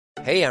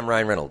Hey, I'm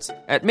Ryan Reynolds.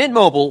 At Mint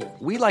Mobile,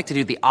 we like to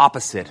do the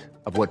opposite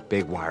of what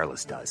Big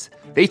Wireless does.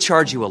 They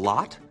charge you a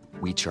lot,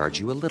 we charge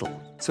you a little.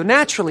 So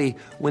naturally,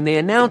 when they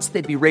announced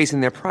they'd be raising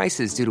their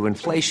prices due to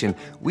inflation,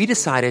 we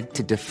decided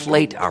to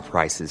deflate our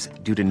prices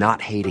due to not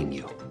hating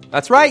you.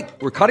 That's right.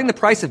 We're cutting the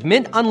price of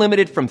Mint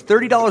Unlimited from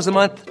 $30 a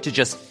month to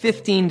just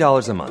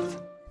 $15 a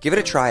month. Give it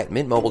a try at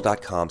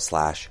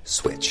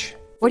mintmobile.com/switch.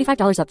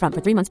 $45 up front for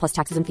 3 months plus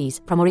taxes and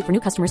fees. Promo rate for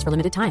new customers for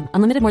limited time.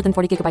 Unlimited more than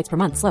 40 gigabytes per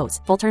month. Slows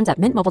full terms at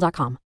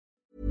mintmobile.com.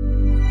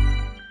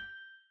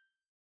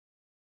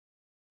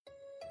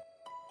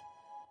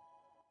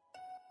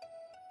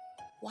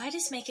 Why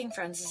does making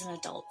friends as an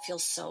adult feel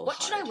so What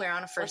hard? should I wear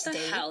on a first date?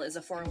 What the hell is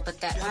a formal?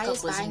 But that Why hookup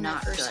is was buying my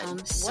not first good.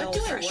 home so What do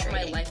I want my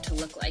frustrating? life to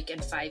look like in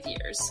 5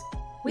 years?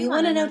 We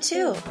want to know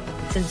too.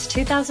 Since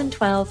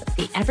 2012,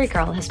 The Every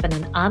Girl has been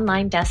an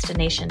online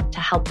destination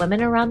to help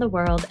women around the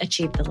world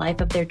achieve the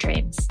life of their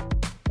dreams.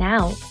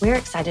 Now, we're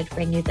excited to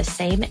bring you the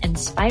same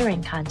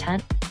inspiring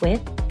content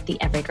with the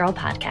Every Girl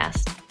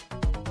podcast.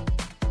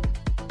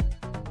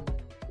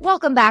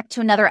 Welcome back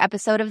to another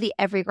episode of the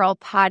Every Girl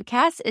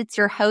podcast. It's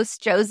your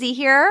host, Josie,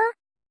 here.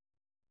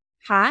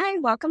 Hi,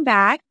 welcome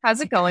back.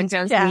 How's it going,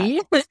 Josie?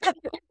 Yeah.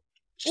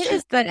 It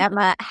is good,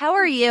 Emma. How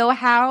are you?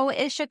 How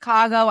is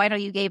Chicago? I know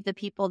you gave the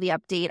people the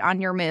update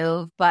on your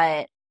move,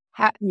 but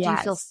do you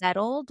feel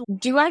settled?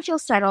 Do I feel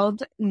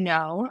settled?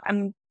 No,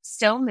 I'm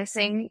still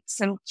missing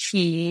some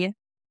key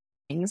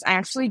things. I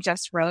actually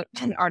just wrote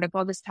an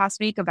article this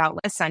past week about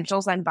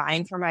essentials I'm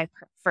buying for my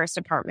first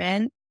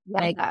apartment.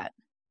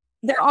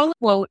 They're all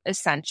quote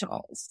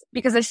essentials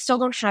because I still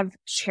don't have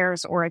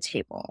chairs or a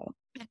table.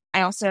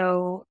 I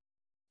also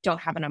don't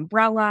have an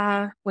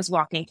umbrella, was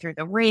walking through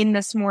the rain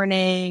this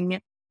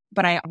morning,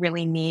 but I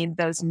really need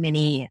those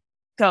mini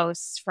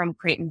ghosts from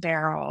Crate and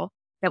Barrel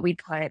that we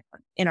put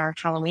in our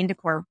Halloween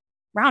decor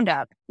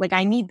roundup. Like,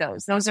 I need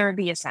those. Those are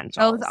the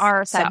essentials. Those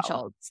are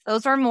essentials.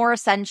 Those are more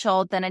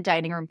essential than a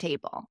dining room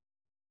table.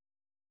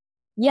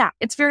 Yeah,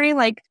 it's very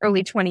like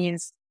early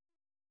 20s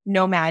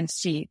nomad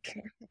chic.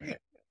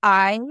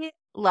 I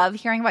love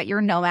hearing about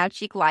your nomad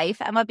chic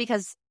life, Emma,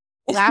 because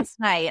last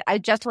night I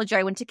just told you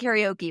I went to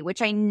karaoke,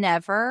 which I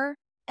never,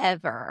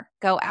 ever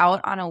go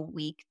out on a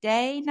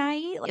weekday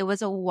night. It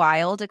was a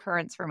wild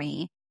occurrence for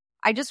me.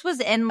 I just was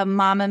in a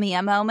Mamma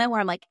Mia moment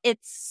where I'm like,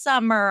 it's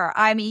summer.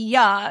 I'm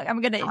young.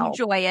 I'm going to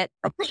enjoy it.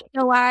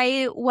 So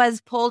I was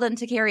pulled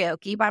into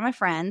karaoke by my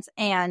friends,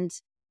 and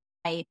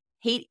I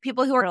hate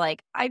people who are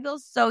like, I feel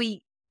so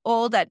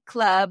old at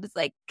clubs.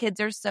 Like, kids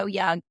are so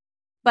young.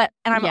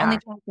 And I'm only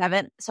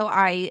 27, so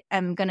I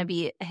am going to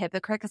be a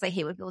hypocrite because I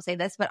hate when people say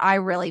this, but I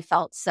really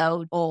felt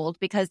so old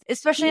because,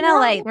 especially in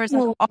LA, there's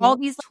all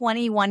these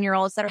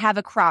 21-year-olds that have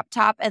a crop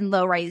top and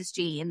low-rise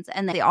jeans,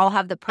 and they all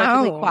have the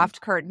perfectly coiffed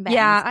curtain bangs.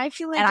 Yeah, I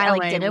feel like and I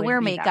LA didn't wear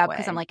would be makeup that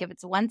because I'm way. like, if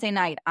it's a Wednesday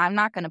night, I'm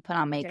not going to put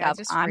on Did I makeup.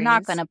 just I'm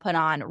not freeze? going to put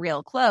on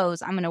real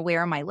clothes. I'm going to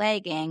wear my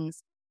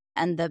leggings,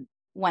 and the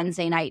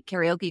Wednesday night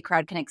karaoke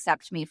crowd can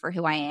accept me for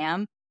who I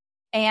am.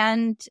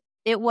 And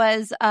it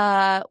was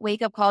a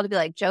wake-up call to be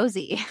like,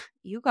 Josie,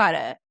 you got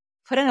to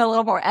put in a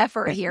little more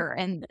effort here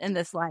in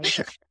this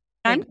life.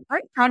 I'm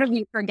quite proud of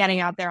you for getting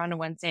out there on a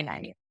Wednesday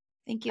night.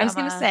 Thank you, I was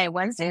going to Emma. say,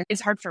 Wednesday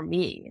is hard for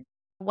me.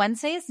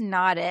 Wednesday is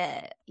not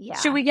it. Yeah.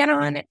 Should we get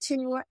on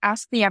to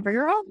Ask the Every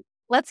Girl?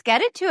 Let's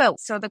get into it.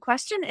 So the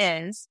question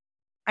is,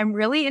 I'm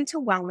really into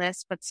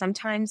wellness, but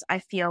sometimes I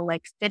feel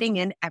like fitting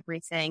in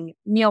everything,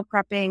 meal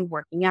prepping,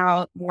 working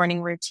out,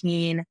 morning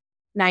routine,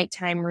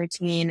 nighttime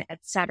routine,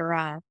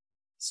 etc.,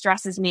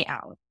 stresses me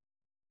out.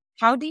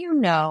 How do you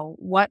know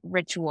what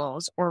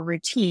rituals or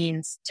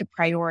routines to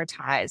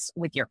prioritize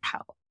with your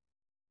health?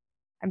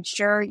 I'm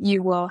sure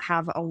you will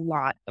have a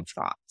lot of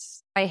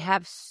thoughts. I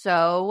have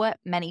so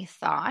many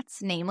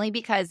thoughts, namely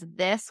because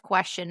this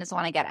question is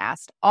one I get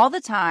asked all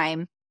the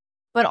time,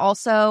 but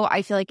also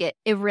I feel like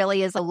it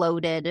really is a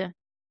loaded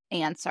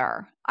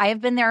answer. I have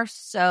been there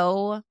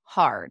so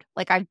hard.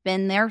 Like, I've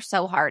been there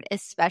so hard,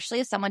 especially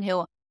as someone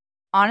who,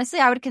 honestly,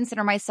 I would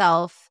consider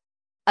myself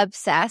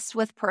obsessed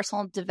with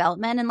personal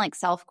development and like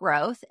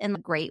self-growth in a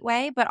great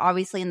way. But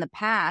obviously in the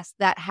past,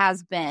 that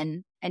has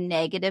been a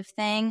negative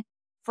thing.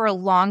 For a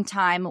long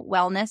time,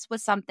 wellness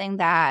was something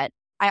that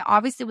I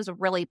obviously was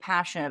really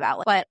passionate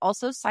about, but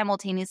also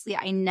simultaneously,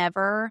 I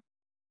never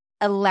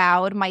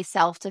allowed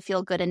myself to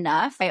feel good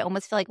enough. I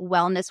almost feel like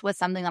wellness was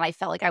something that I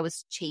felt like I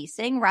was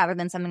chasing rather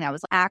than something that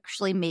was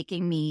actually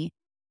making me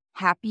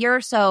happier.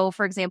 So,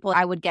 for example,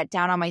 I would get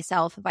down on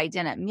myself if I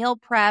didn't meal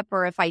prep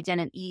or if I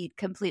didn't eat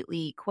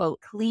completely, quote,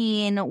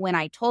 clean when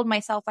I told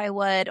myself I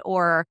would,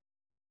 or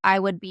I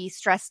would be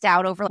stressed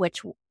out over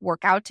which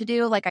workout to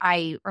do. Like,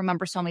 I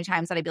remember so many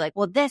times that I'd be like,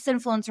 well, this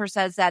influencer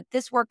says that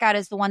this workout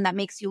is the one that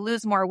makes you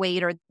lose more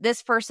weight, or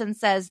this person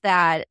says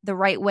that the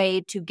right way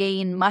to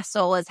gain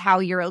muscle is how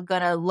you're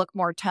going to look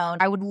more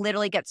toned. I would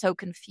literally get so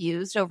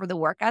confused over the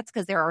workouts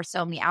because there are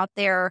so many out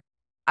there.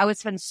 I would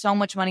spend so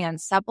much money on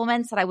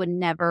supplements that I would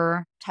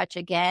never touch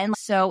again.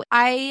 So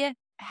I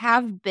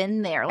have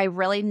been there. I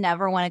really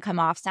never want to come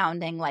off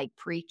sounding like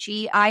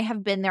preachy. I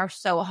have been there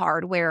so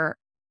hard where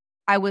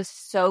I was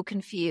so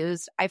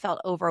confused. I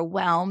felt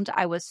overwhelmed.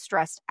 I was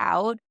stressed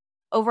out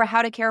over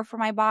how to care for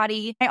my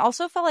body. I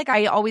also felt like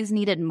I always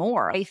needed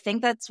more. I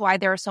think that's why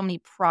there are so many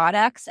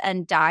products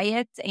and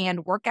diets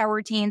and workout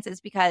routines,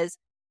 is because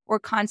we're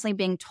constantly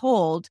being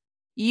told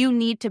you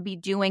need to be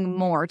doing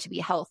more to be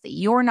healthy.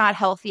 You're not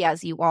healthy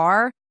as you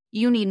are.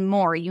 You need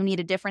more. You need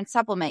a different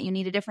supplement. You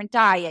need a different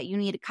diet. You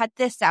need to cut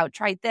this out,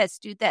 try this,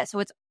 do this. So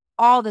it's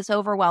all this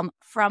overwhelm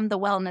from the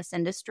wellness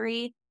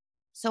industry.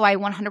 So I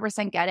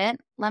 100% get it.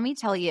 Let me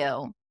tell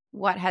you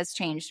what has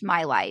changed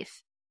my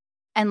life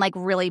and like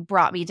really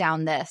brought me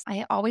down this.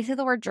 I always say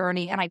the word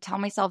journey, and I tell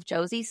myself,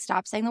 Josie,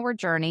 stop saying the word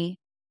journey,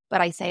 but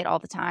I say it all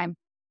the time.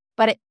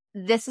 But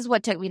this is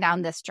what took me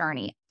down this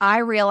journey. I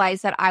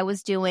realized that I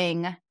was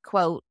doing,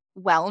 quote,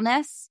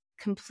 wellness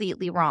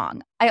completely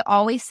wrong. I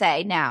always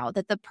say now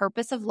that the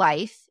purpose of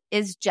life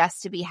is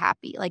just to be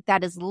happy. Like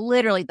that is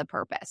literally the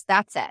purpose.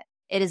 That's it.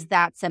 It is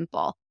that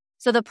simple.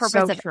 So the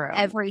purpose of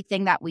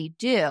everything that we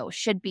do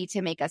should be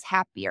to make us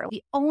happier.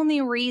 The only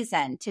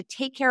reason to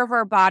take care of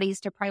our bodies,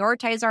 to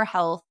prioritize our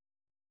health,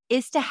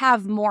 is to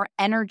have more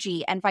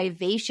energy and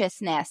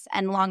vivaciousness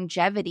and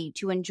longevity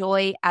to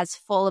enjoy as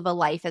full of a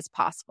life as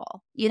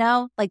possible. You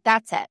know, like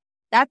that's it.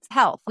 That's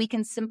health. We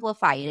can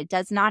simplify it. It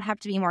does not have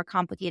to be more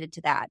complicated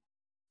to that.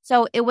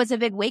 So it was a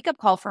big wake-up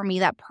call for me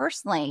that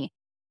personally,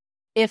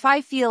 if I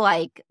feel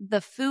like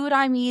the food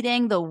I'm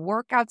eating, the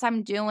workouts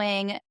I'm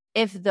doing,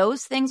 if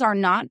those things are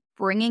not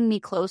bringing me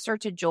closer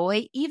to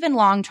joy, even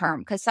long-term,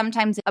 because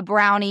sometimes a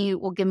brownie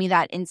will give me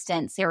that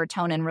instant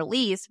serotonin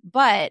release,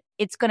 but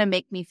it's going to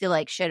make me feel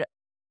like shit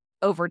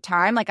over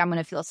time. Like I'm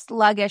going to feel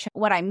sluggish.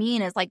 What I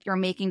mean is like you're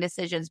making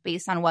decisions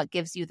based on what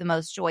gives you the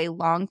most joy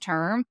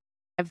long-term.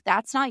 If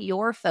that's not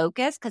your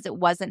focus, because it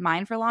wasn't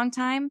mine for a long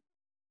time,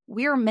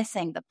 we're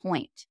missing the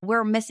point.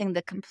 We're missing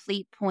the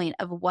complete point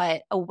of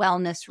what a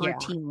wellness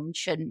routine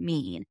should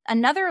mean.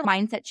 Another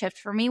mindset shift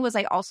for me was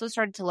I also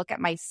started to look at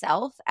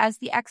myself as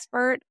the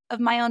expert of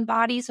my own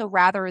body. So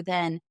rather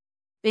than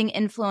being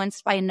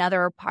influenced by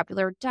another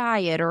popular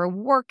diet or a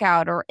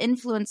workout or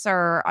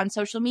influencer on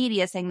social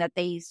media saying that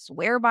they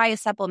swear by a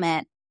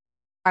supplement,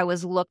 I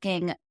was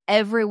looking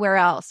everywhere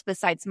else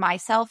besides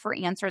myself for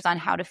answers on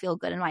how to feel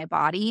good in my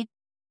body.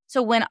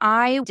 So when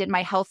I did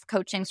my health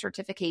coaching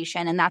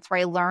certification, and that's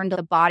where I learned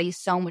the body's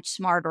so much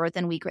smarter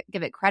than we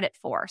give it credit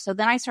for. So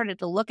then I started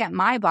to look at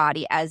my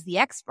body as the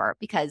expert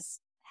because,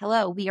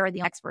 hello, we are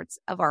the experts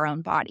of our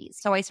own bodies.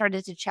 So I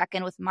started to check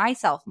in with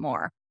myself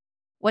more.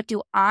 What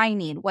do I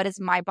need? What is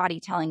my body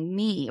telling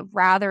me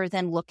rather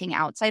than looking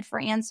outside for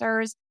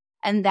answers?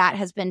 And that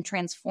has been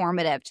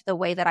transformative to the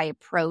way that I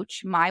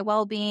approach my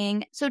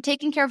well-being. So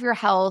taking care of your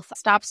health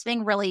stops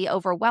being really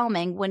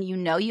overwhelming when you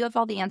know you have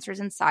all the answers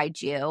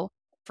inside you.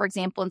 For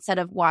example, instead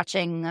of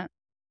watching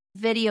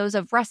videos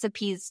of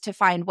recipes to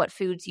find what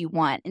foods you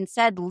want,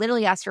 instead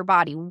literally ask your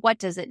body, what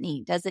does it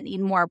need? Does it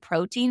need more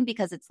protein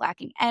because it's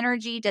lacking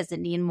energy? Does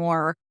it need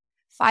more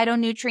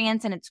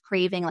phytonutrients and it's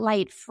craving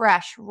light,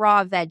 fresh,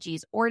 raw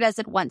veggies? Or does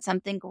it want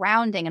something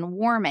grounding and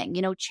warming?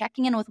 You know,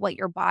 checking in with what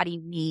your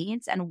body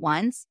needs and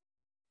wants.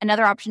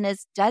 Another option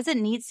is, does it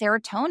need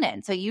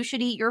serotonin? So you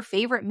should eat your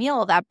favorite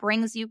meal that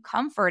brings you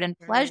comfort and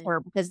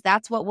pleasure because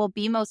that's what will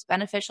be most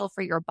beneficial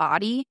for your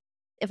body.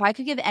 If I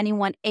could give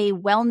anyone a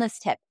wellness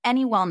tip,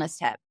 any wellness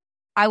tip,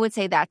 I would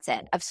say that's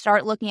it.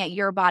 Start looking at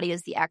your body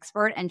as the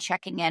expert and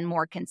checking in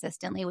more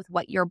consistently with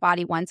what your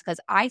body wants, because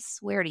I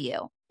swear to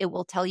you, it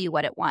will tell you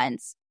what it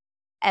wants.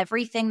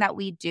 Everything that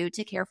we do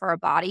to care for our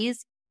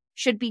bodies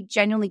should be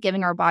genuinely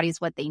giving our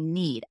bodies what they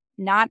need,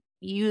 not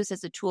used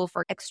as a tool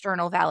for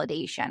external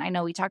validation. I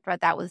know we talked about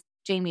that with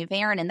Jamie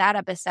Varon in that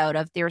episode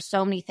of there's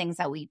so many things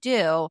that we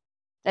do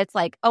that's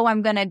like, oh,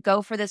 I'm going to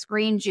go for this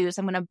green juice.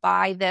 I'm going to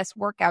buy this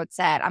workout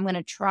set. I'm going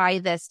to try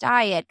this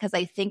diet because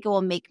I think it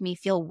will make me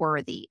feel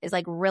worthy is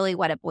like really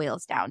what it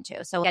boils down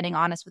to. So getting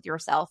honest with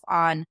yourself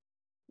on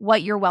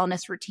what your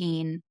wellness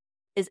routine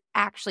is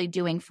actually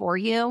doing for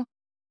you.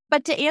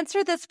 But to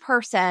answer this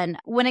person,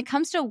 when it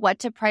comes to what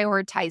to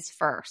prioritize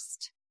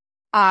first,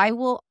 I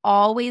will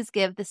always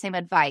give the same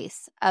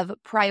advice of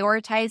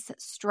prioritize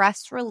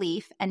stress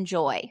relief and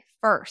joy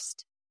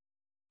first.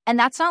 And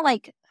that's not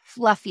like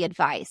fluffy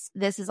advice.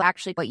 This is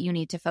actually what you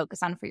need to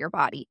focus on for your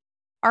body.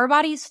 Our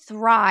bodies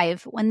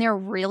thrive when they're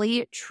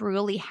really,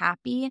 truly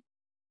happy.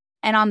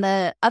 And on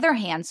the other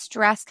hand,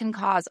 stress can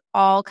cause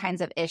all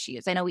kinds of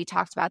issues. I know we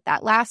talked about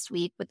that last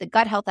week with the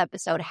gut health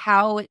episode,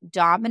 how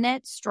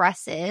dominant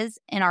stress is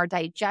in our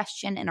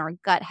digestion and our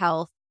gut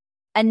health.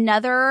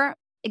 Another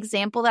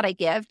example that I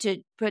give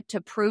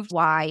to prove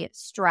why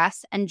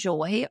stress and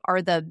joy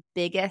are the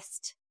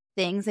biggest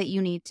things that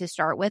you need to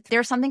start with.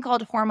 There's something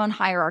called hormone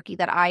hierarchy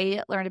that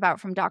I learned about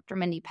from Dr.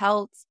 Mindy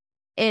Peltz.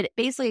 It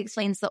basically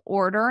explains the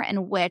order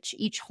in which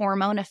each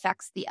hormone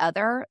affects the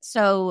other.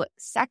 So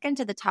second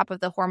to the top of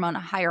the hormone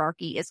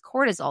hierarchy is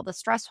cortisol, the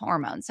stress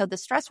hormone. So the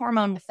stress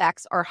hormone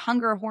affects our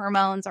hunger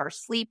hormones, our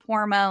sleep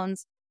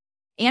hormones,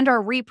 and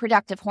our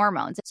reproductive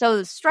hormones.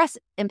 So stress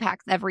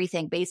impacts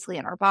everything basically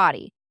in our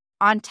body.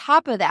 On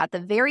top of that, the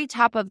very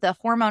top of the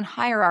hormone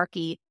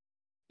hierarchy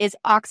is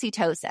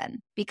oxytocin,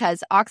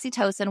 because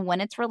oxytocin,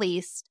 when it's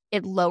released,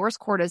 it lowers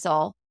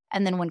cortisol.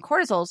 And then when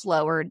cortisol is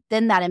lowered,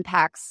 then that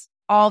impacts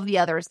all of the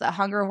others, the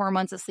hunger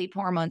hormones, the sleep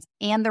hormones,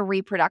 and the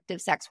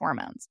reproductive sex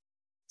hormones.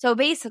 So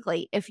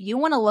basically, if you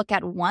want to look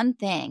at one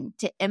thing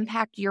to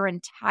impact your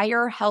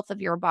entire health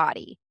of your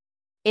body,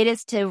 it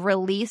is to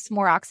release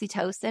more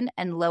oxytocin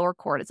and lower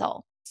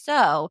cortisol.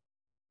 So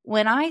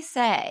when I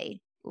say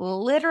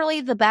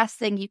literally the best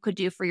thing you could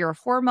do for your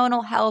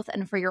hormonal health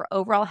and for your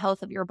overall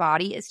health of your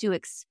body is to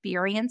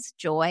experience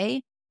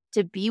joy,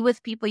 to be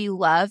with people you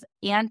love,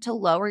 and to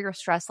lower your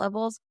stress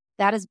levels,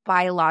 that is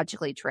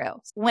biologically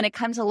true. When it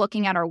comes to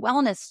looking at our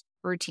wellness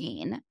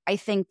routine, I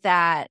think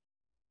that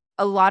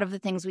a lot of the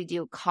things we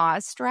do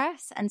cause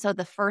stress. And so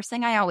the first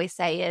thing I always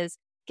say is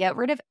get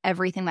rid of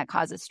everything that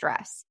causes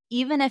stress.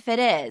 Even if it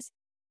is,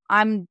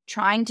 I'm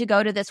trying to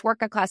go to this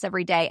workout class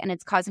every day and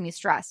it's causing me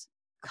stress.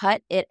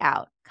 Cut it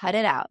out. Cut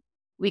it out.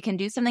 We can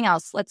do something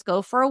else. Let's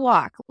go for a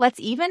walk. Let's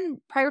even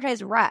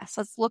prioritize rest.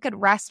 Let's look at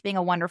rest being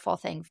a wonderful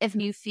thing. If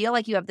you feel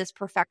like you have this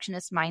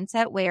perfectionist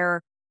mindset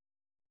where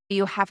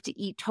you have to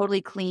eat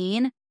totally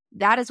clean,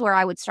 that is where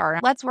I would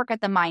start. Let's work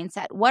at the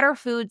mindset. What are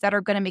foods that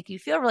are going to make you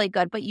feel really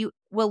good, but you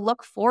will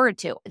look forward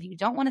to? If you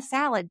don't want a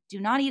salad,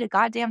 do not eat a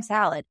goddamn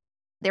salad.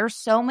 There's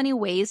so many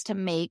ways to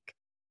make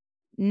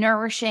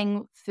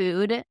nourishing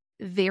food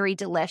very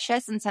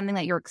delicious and something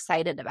that you're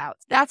excited about.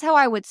 That's how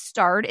I would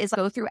start, is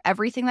go through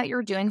everything that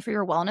you're doing for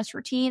your wellness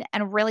routine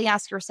and really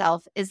ask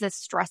yourself, is this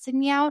stressing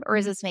me out or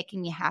is this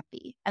making me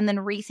happy? And then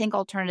rethink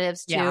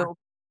alternatives to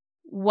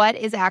what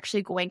is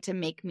actually going to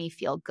make me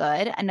feel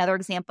good. Another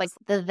example, like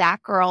the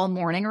That Girl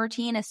morning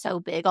routine is so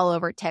big all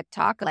over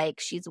TikTok. Like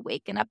she's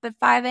waking up at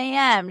 5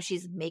 a.m.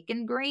 She's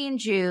making green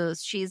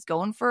juice. She's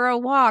going for a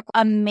walk.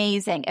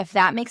 Amazing. If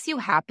that makes you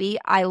happy,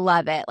 I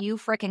love it. You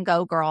freaking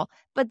go, girl.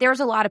 But there's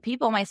a lot of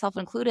people, myself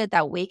included,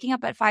 that waking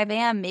up at 5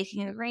 a.m.,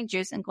 making a green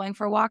juice and going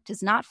for a walk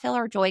does not fill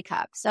our joy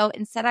cup. So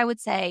instead, I would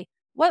say,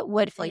 what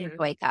would fill your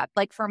joy cup?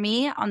 Like for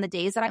me, on the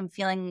days that I'm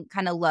feeling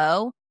kind of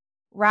low,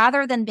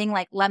 rather than being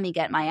like, let me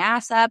get my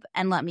ass up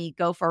and let me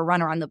go for a run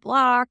around the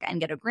block and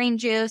get a green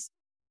juice,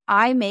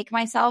 I make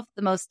myself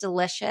the most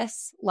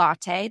delicious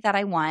latte that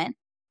I want.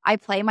 I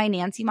play my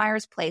Nancy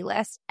Meyers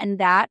playlist, and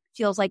that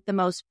feels like the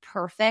most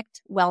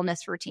perfect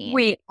wellness routine.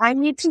 Wait, I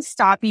need to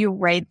stop you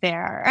right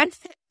there.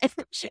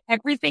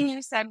 Everything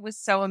you said was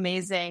so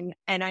amazing,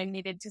 and I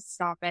needed to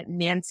stop at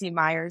Nancy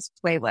Meyers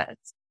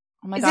playlist.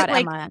 Oh my Is God, it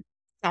like Emma.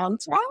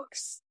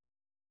 soundtracks?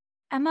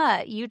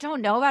 Emma, you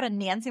don't know about a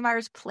Nancy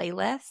Meyers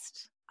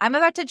playlist? I'm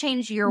about to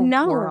change your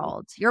No.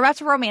 world. You're about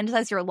to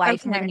romanticize your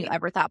life more than you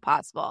ever thought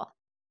possible.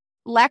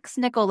 Lex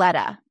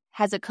Nicoletta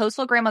has a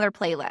Coastal Grandmother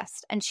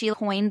playlist, and she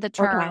coined the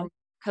term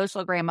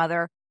Coastal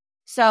Grandmother.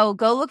 So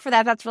go look for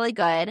that. That's really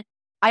good.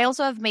 I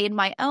also have made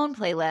my own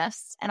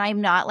playlists, and I'm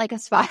not like a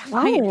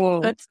Spotify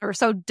influencer,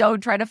 so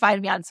don't try to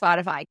find me on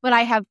Spotify. But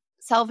I have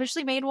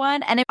selfishly made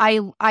one, and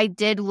I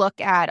did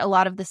look at a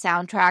lot of the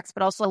soundtracks,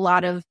 but also a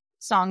lot of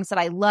songs that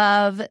I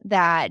love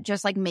that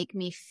just like make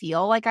me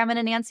feel like I'm in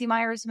a Nancy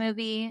Meyers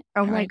movie.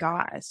 Oh my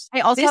gosh. I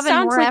also have a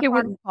Nora like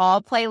Ephron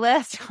Fall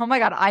playlist. Oh my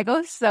God, I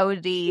go so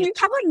deep. You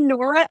have a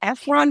Nora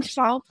Ephron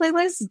Fall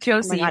playlist?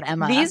 Josie, Oh my God,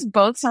 Emma. These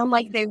both sound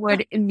like they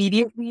would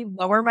immediately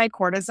lower my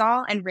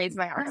cortisol and raise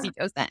my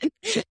oxytocin.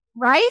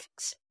 Right?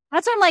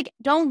 That's why I'm like,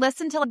 don't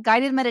listen to like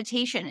guided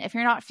meditation if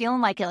you're not feeling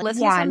like it.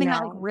 Listen to something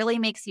that like really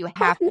makes you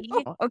happy.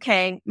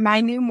 Okay,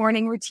 my new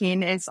morning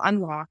routine is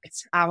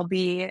unlocked. I'll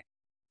be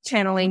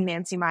channeling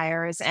Nancy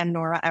Meyers and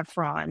Nora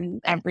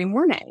Ephron every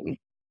morning.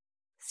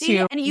 See,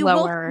 and you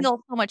will feel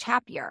so much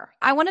happier.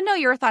 I want to know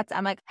your thoughts,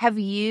 Emma. Have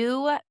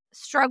you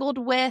struggled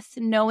with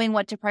knowing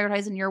what to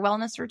prioritize in your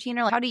wellness routine?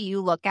 Or like, how do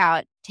you look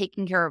at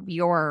taking care of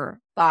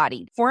your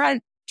body? For a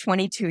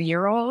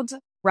 22-year-old,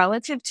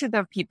 relative to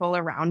the people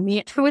around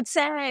me, I would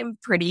say I'm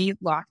pretty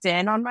locked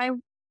in on my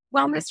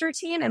wellness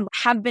routine and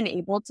have been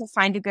able to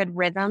find a good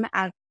rhythm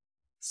at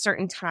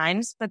certain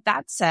times. But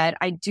that said,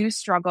 I do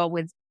struggle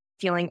with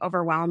feeling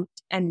overwhelmed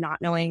and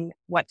not knowing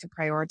what to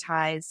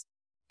prioritize.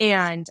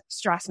 And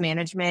stress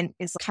management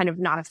is kind of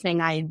not a thing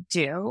I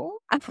do.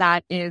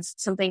 That is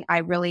something I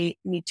really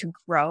need to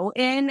grow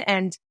in.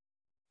 And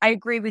I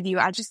agree with you.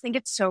 I just think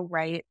it's so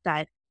right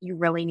that you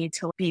really need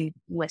to be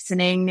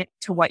listening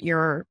to what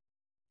your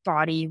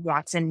body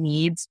wants and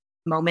needs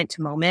moment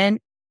to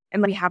moment.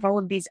 And we have all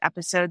of these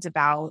episodes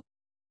about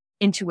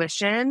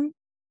intuition.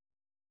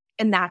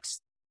 And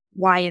that's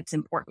why it's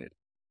important,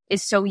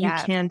 is so you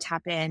can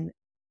tap in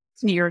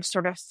to your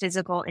sort of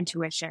physical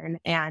intuition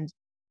and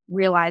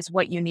realize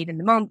what you need in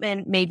the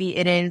moment. Maybe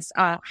it is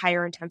a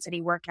higher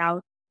intensity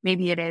workout.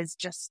 Maybe it is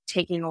just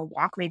taking a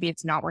walk. Maybe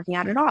it's not working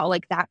out at all.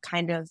 Like that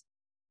kind of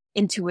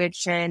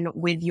intuition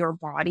with your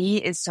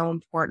body is so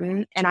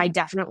important. And I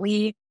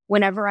definitely,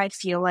 whenever I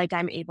feel like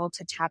I'm able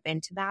to tap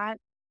into that,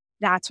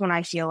 that's when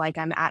I feel like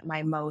I'm at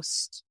my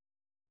most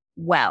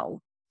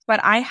well.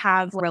 But I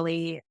have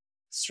really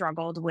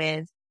struggled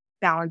with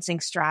balancing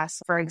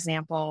stress. For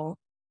example,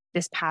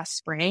 this past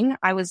spring,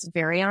 I was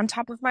very on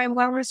top of my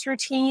wellness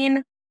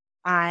routine.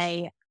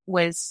 I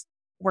was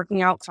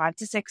working out 5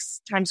 to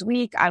 6 times a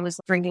week. I was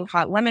drinking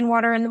hot lemon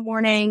water in the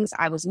mornings.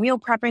 I was meal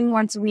prepping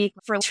once a week.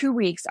 For 2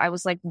 weeks, I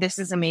was like, this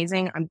is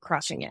amazing. I'm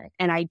crushing it.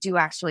 And I do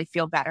actually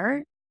feel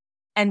better.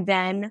 And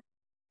then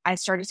I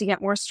started to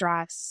get more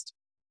stressed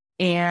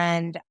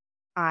and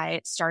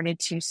I started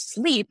to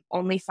sleep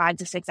only 5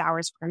 to 6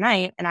 hours per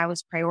night. And I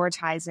was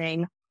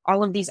prioritizing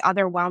all of these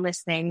other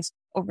wellness things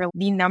over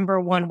the number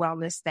one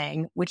wellness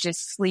thing, which is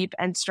sleep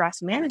and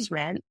stress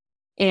management.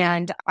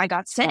 And I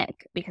got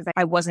sick because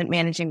I wasn't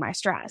managing my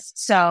stress.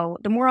 So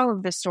the moral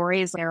of the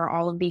story is there are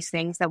all of these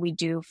things that we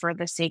do for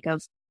the sake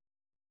of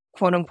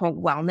quote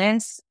unquote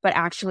wellness, but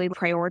actually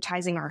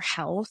prioritizing our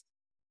health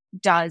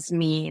does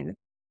mean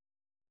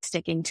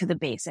sticking to the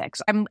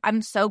basics.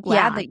 I'm so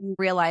glad that you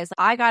realized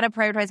I got to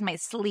prioritize my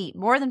sleep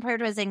more than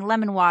prioritizing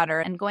lemon water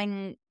and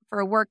going for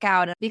a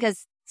workout,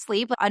 because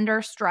sleep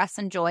under stress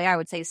and joy, I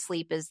would say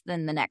sleep is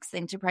then the next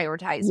thing to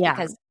prioritize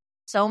because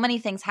so many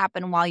things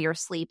happen while you're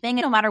sleeping.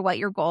 And no matter what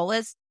your goal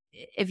is,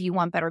 if you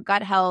want better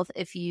gut health,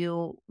 if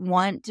you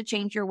want to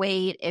change your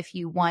weight, if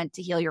you want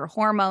to heal your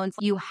hormones,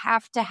 you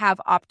have to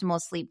have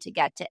optimal sleep to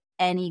get to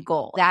any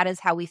goal. That is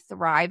how we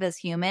thrive as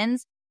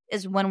humans,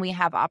 is when we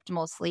have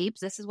optimal sleep.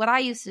 This is what I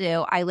used to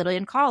do. I literally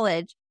in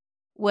college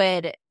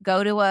would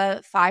go to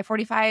a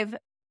 5:45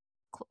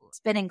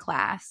 spinning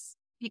class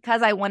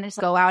because I wanted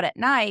to go out at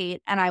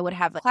night, and I would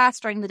have a class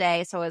during the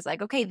day. So I was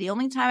like, okay, the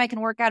only time I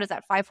can work out is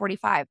at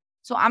 5:45.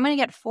 So I'm going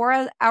to get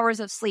 4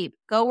 hours of sleep,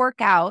 go work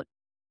out,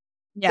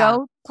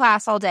 go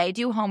class all day,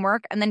 do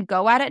homework, and then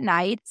go out at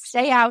night,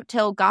 stay out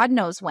till God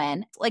knows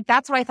when. Like,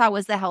 that's what I thought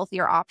was the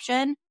healthier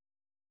option.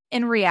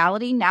 In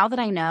reality, now that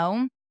I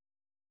know,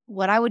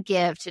 what I would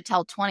give to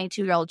tell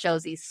 22-year-old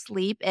Josie,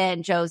 sleep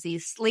in, Josie,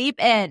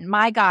 sleep in.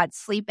 My God,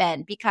 sleep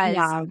in.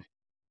 Because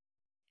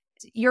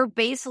you're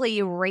basically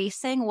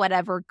erasing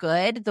whatever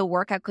good the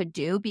workout could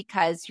do,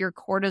 because your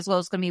cortisol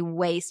is going to be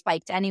way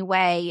spiked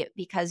anyway,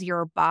 because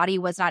your body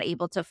was not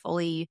able to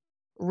fully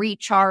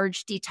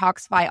recharge,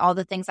 detoxify, all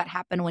the things that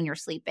happen when you're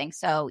sleeping.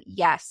 So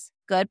yes,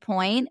 good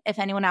point. If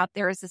anyone out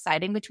there is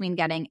deciding between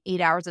getting 8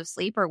 hours of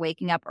sleep or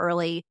waking up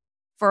early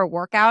for a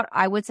workout,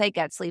 I would say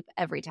get sleep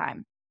every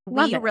time.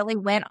 We really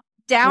went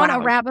down a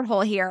rabbit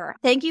hole here.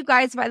 Thank you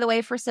guys, by the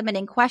way, for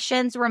submitting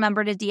questions.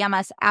 Remember to DM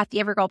us at the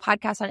Evergirl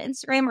Podcast on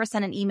Instagram, or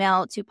send an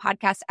email to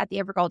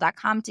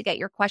podcast@theevergirl.com to get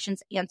your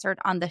questions answered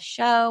on the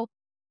show.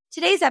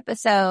 Today's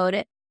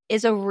episode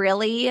is a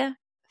really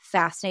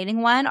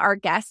fascinating one. Our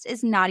guest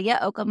is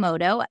Nadya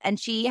Okamoto, and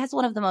she has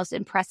one of the most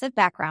impressive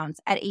backgrounds.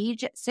 At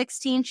age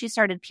 16, she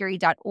started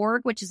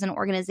Period.org, which is an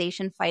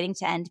organization fighting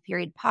to end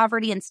period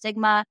poverty and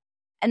stigma.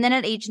 And then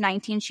at age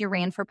 19, she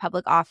ran for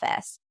public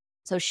office.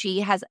 So she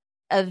has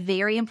a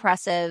very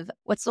impressive,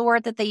 what's the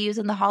word that they use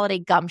in the holiday,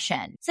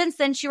 gumption. Since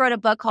then, she wrote a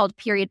book called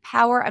Period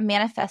Power, a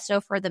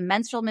manifesto for the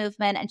menstrual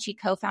movement, and she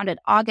co-founded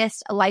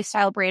August, a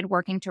lifestyle brand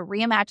working to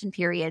reimagine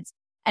periods.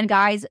 And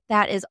guys,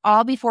 that is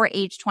all before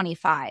age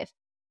 25.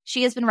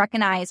 She has been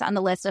recognized on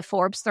the list of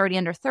Forbes 30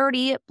 Under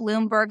 30,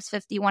 Bloomberg's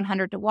 50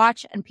 100 to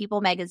Watch, and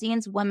People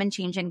Magazine's Women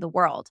Changing the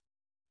World.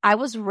 I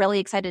was really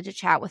excited to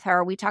chat with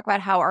her. We talk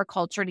about how our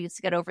culture needs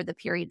to get over the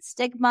period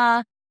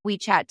stigma. We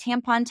chat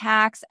tampon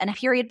tax and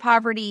period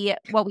poverty.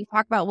 What we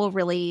talk about will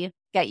really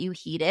get you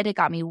heated. It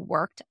got me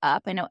worked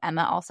up. I know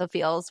Emma also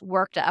feels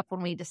worked up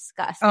when we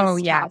discuss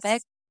this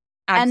topic.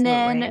 Absolutely.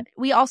 And then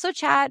we also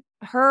chat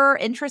her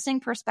interesting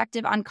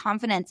perspective on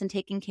confidence and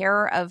taking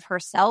care of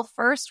herself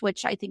first,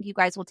 which I think you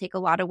guys will take a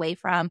lot away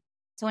from.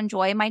 So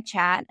enjoy my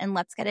chat, and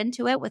let's get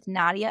into it with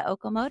Nadya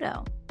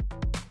Okamoto.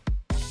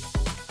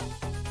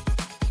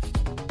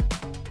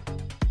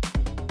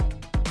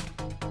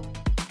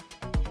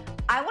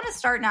 I want to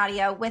start,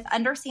 Nadya, with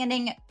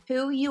understanding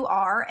who you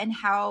are and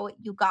how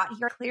you got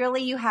here.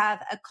 Clearly, you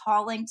have a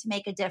calling to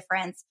make a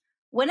difference.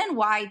 When and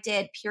why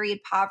did period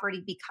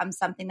poverty become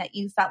something that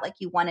you felt like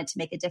you wanted to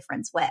make a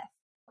difference with?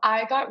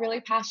 I got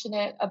really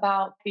passionate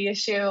about the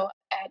issue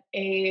at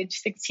age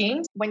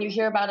 16. When you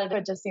hear about it,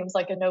 it just seems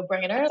like a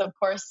no-brainer. Of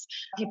course,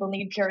 people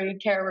need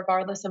period care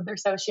regardless of their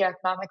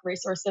socioeconomic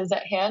resources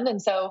at hand.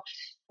 And so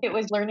it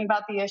was learning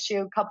about the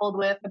issue coupled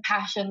with the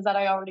passions that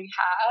I already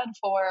had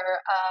for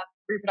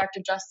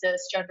reproductive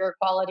justice, gender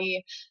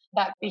equality,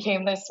 that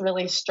became this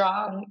really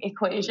strong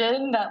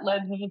equation that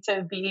led me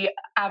to be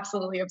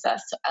absolutely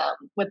obsessed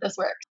with this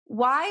work.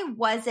 Why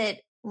was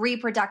it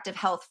reproductive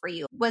health for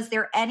you? Was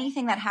there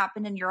anything that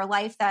happened in your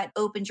life that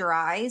opened your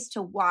eyes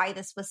to why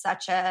this was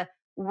such a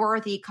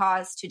worthy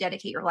cause to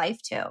dedicate your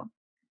life to?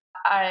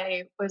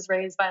 I was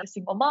raised by a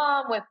single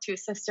mom with 2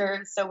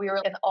 sisters. So we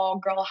were an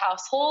all-girl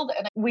household,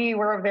 and we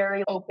were a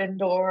very open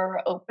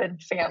door, open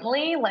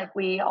family. Like,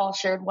 we all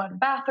shared one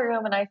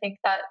bathroom. And I think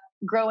that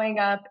growing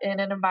up in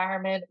an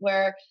environment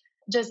where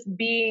just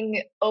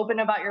being open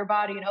about your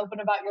body and open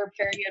about your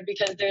period,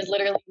 because there's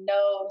literally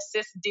no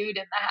cis dude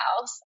in the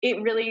house,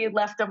 it really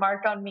left a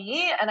mark on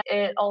me. And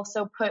it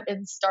also put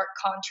in stark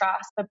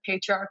contrast the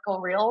patriarchal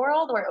real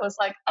world, where it was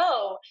like,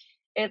 oh,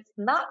 it's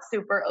not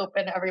super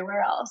open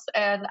everywhere else.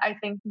 And I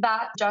think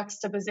that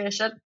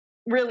juxtaposition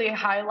really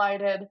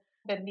highlighted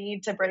the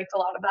need to break a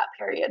lot of that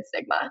period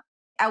stigma.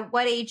 At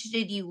what age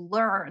did you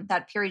learn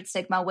that period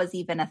stigma was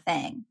even a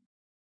thing?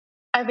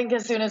 I think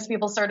as soon as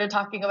people started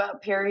talking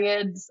about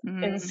periods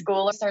in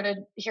school, I started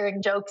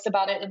hearing jokes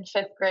about it in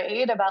 5th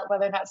grade about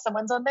whether or not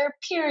someone's on their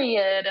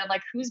period and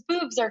like whose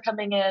boobs are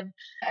coming in.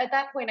 At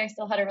that point, I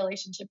still had a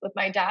relationship with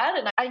my dad.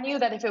 And I knew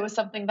that if it was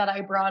something that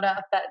I brought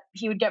up, that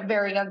he would get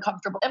very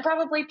uncomfortable, and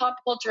probably pop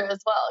culture as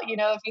well. You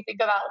know, if you think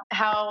about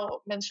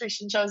how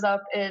menstruation shows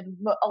up in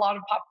a lot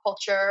of pop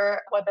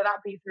culture, whether that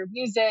be through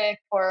music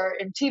or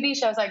in TV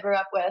shows I grew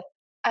up with.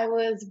 I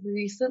was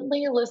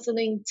recently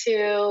listening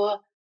to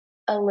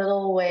a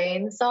Lil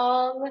Wayne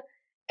song,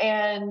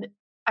 and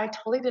I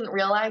totally didn't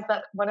realize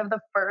that one of the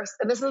first,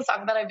 and this is a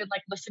song that I've been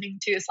like listening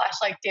to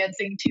 / like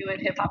dancing to in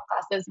hip hop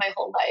classes my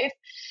whole life.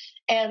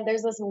 And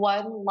there's this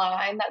one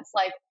line that's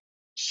like,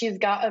 she's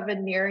got a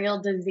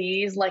venereal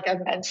disease like a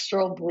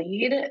menstrual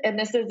bleed. And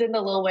this is in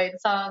the Lil Wayne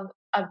song,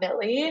 A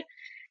Milli.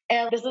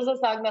 And this is a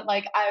song that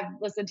like I've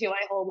listened to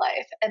my whole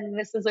life. And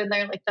this is in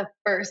there like the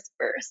first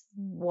verse.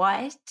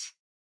 What?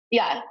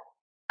 Yeah.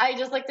 I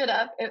just looked it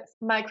up. It's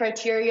my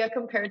criteria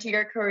compared to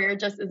your career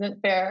just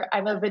isn't fair.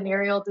 I'm a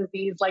venereal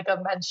disease like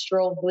a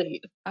menstrual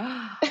bleed.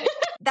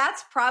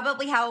 That's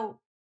probably how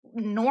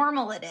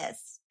normal it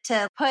is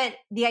to put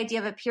the idea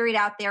of a period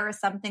out there as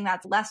something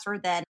that's lesser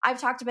than.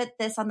 I've talked about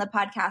this on the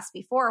podcast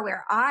before,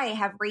 where I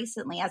have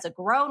recently, as a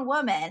grown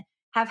woman,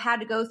 have had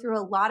to go through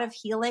a lot of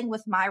healing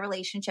with my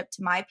relationship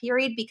to my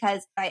period,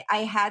 because I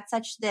had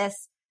such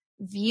this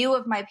view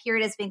of my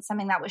period as being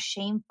something that was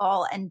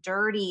shameful and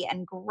dirty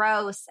and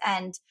gross.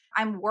 And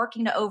I'm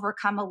working to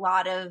overcome a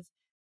lot of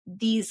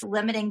these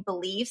limiting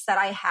beliefs that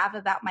I have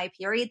about my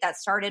period that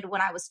started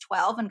when I was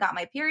 12 and got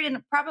my period,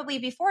 and probably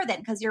before then.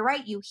 Because you're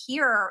right, you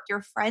hear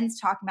your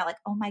friends talking about like,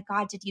 oh my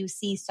God, did you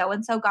see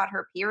so-and-so got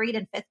her period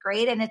in 5th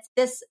grade? And it's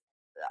this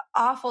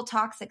awful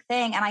toxic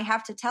thing. And I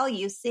have to tell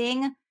you,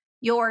 seeing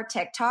your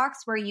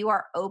TikToks where you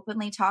are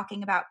openly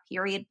talking about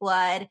period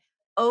blood,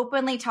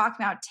 openly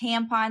talking about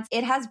tampons,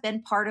 it has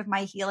been part of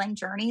my healing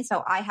journey.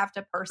 So I have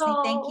to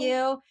personally thank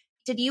you.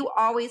 Did you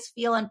always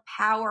feel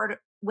empowered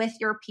with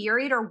your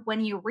period, or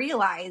when you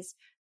realized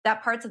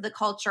that parts of the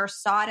culture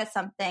saw it as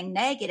something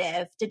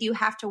negative, did you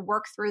have to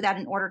work through that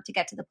in order to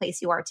get to the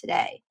place you are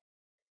today?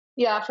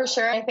 Yeah, for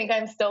sure. I think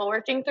I'm still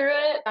working through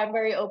it. I'm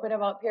very open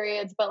about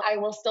periods, but I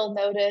will still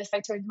notice.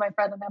 I turn to my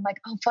friend and I'm like,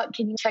 oh, fuck,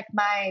 can you check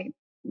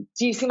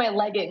do you see my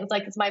leggings?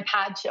 Like, it's my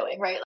pad showing,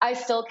 right? I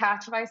still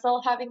catch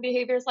myself having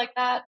behaviors like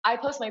that. I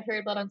post my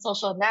period blood on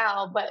social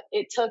now, but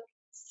it took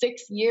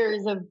 6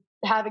 years of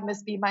having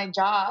this be my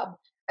job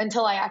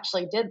until I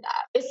actually did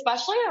that,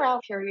 especially around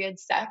period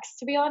sex,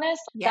 to be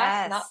honest. Yes.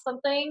 That's not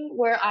something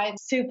where I'm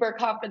super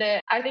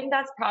confident. I think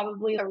that's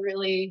probably a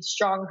really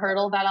strong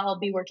hurdle that I'll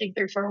be working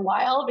through for a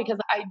while, because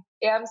I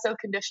am so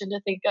conditioned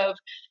to think of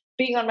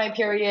being on my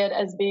period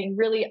as being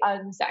really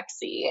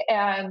unsexy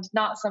and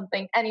not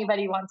something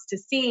anybody wants to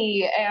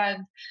see.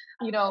 And,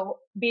 you know,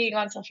 being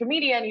on social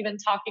media and even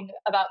talking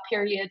about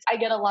periods, I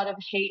get a lot of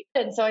hate.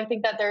 And so I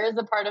think that there is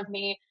a part of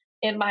me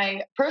in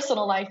my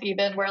personal life,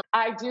 even, where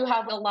I do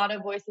have a lot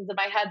of voices in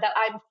my head that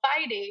I'm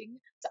fighting.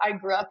 I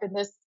grew up in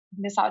this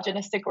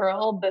misogynistic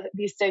world.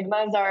 These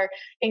stigmas are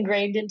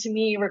ingrained into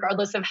me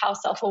regardless of how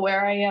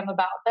self-aware I am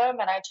about them.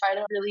 And I try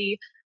to really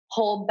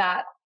hold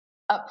that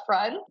up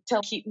front to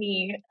keep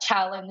me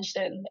challenged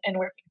and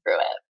working through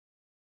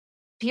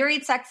it.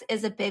 Period sex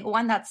is a big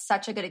one. That's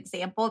such a good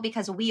example,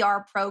 because we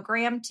are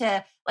programmed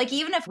to, like,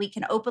 even if we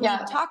can openly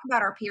talk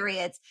about our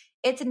periods,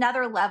 it's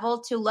another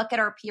level to look at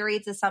our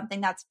periods as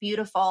something that's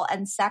beautiful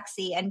and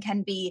sexy and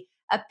can be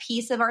a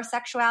piece of our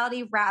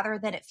sexuality rather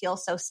than it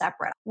feels so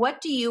separate.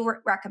 What do you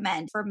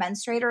recommend for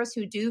menstruators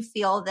who do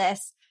feel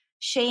this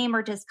shame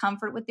or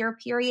discomfort with their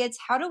periods?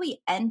 How do we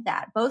end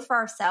that, both for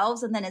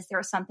ourselves, and then is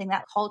there something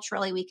that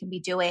culturally we can be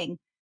doing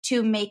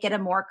to make it a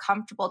more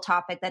comfortable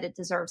topic that it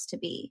deserves to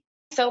be?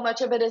 So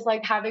much of it is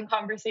like having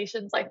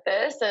conversations like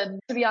this. And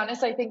to be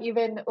honest, I think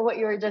even what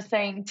you were just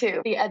saying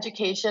too, the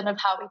education of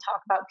how we talk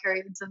about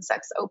periods and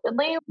sex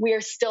openly, we are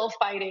still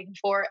fighting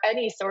for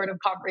any sort of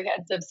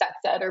comprehensive sex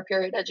ed or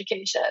period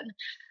education.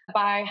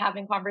 By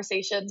having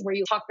conversations where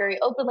you talk very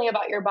openly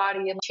about your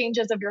body and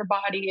changes of your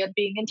body and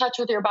being in touch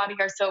with your body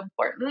are so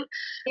important.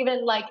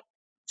 Even like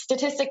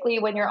statistically,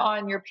 when you're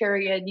on your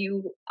period,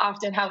 you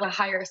often have a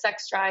higher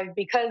sex drive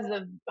because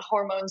of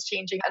hormones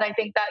changing. And I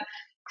think that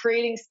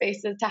creating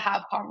spaces to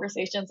have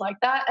conversations like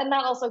that. And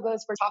that also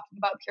goes for talking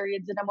about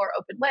periods in a more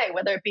open way,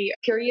 whether it be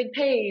period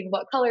pain,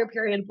 what color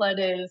period blood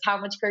is, how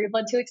much period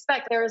blood to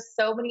expect. There are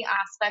so many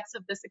aspects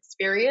of this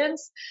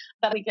experience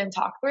that we can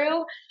talk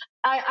through.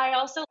 I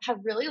also have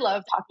really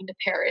loved talking to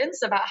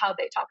parents about how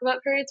they talk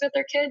about periods with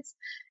their kids.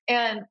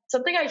 And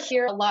something I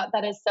hear a lot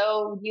that is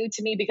so new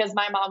to me, because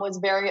my mom was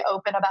very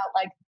open about,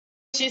 like,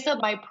 she said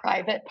my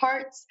private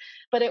parts,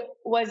 but it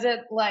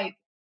wasn't like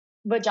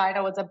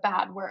vagina was a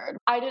bad word.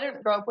 I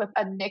didn't grow up with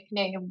a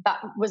nickname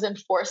that was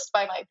enforced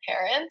by my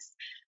parents,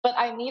 but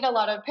I meet a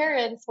lot of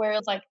parents where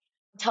it's like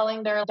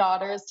telling their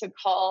daughters to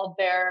call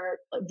their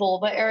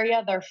vulva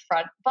area their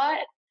front butt.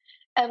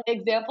 And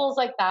examples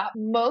like that,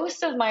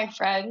 most of my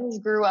friends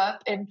grew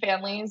up in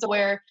families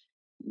where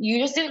you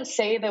just didn't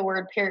say the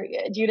word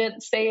period. You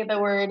didn't say the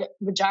word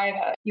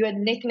vagina. You had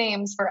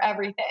nicknames for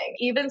everything,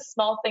 even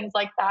small things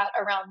like that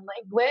around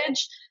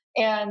language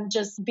and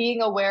just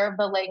being aware of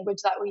the language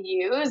that we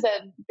use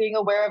and being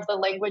aware of the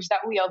language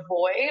that we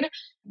avoid.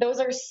 Those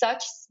are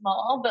such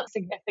small but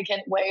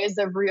significant ways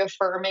of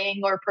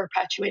reaffirming or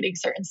perpetuating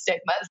certain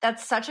stigmas.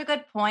 That's such a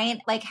good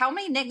point. Like how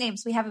many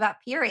nicknames we have about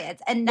periods,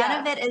 and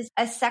none of it is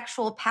a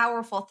sexual,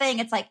 powerful thing.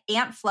 It's like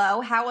Aunt Flo,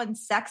 how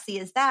unsexy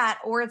is that?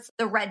 Or it's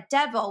the Red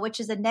Devil,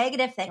 which is a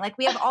negative thing. Like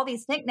we have all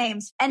these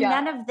nicknames and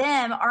none of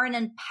them are an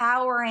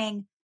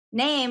empowering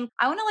name.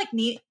 I want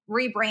to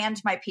rebrand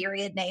my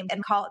period name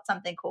and call it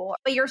something cool.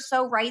 But you're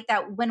so right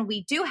that when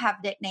we do have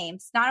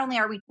nicknames, not only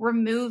are we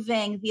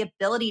removing the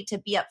ability to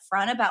be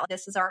upfront about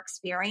this is our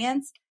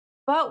experience,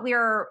 but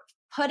we're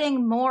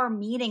putting more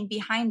meaning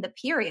behind the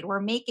period.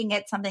 We're making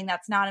it something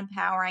that's not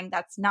empowering,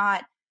 that's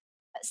not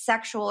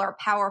sexual or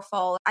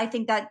powerful. I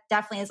think that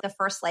definitely is the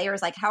first layer,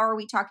 is like, how are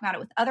we talking about it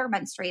with other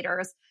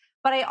menstruators?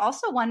 But I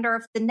also wonder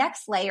if the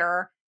next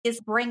layer is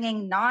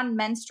bringing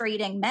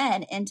non-menstruating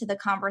men into the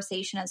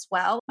conversation as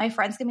well. My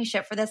friends give me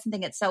shit for this and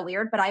think it's so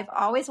weird, but I've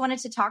always wanted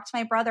to talk to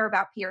my brother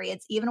about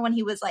periods, even when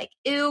he was like,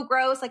 ew,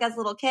 gross, like as a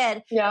little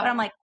kid. Yeah. But I'm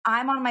like,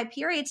 I'm on my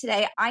period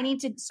today. I need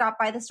to stop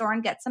by the store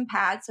and get some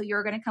pads. So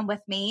you're going to come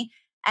with me.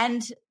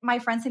 And my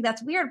friends think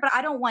that's weird, but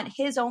I don't want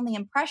his only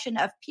impression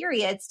of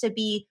periods to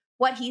be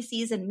what he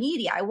sees in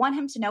media. I want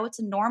him to know it's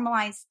a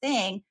normalized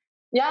thing.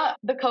 Yeah.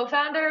 The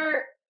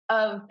co-founder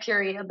of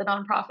Period, the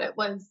nonprofit,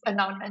 was a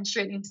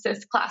non-menstruating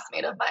cis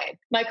classmate of mine.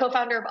 My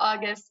co-founder of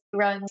August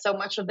runs so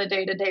much of the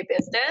day-to-day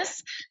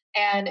business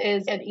and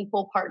is an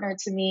equal partner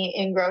to me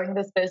in growing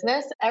this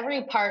business.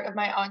 Every part of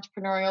my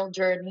entrepreneurial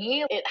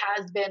journey, it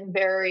has been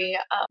very,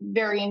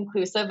 very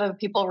inclusive of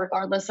people,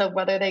 regardless of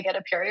whether they get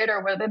a period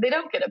or whether they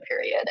don't get a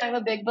period. I'm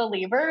a big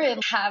believer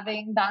in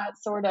having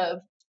that sort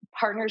of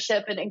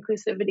partnership and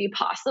inclusivity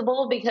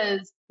possible,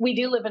 because we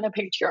do live in a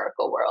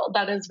patriarchal world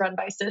that is run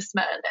by cis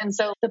men. And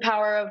so the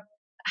power of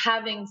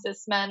having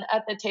cis men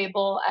at the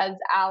table as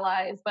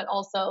allies, but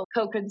also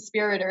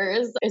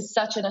co-conspirators, is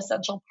such an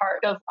essential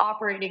part of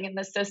operating in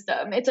the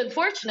system. It's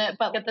unfortunate,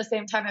 but at the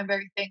same time, I'm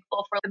very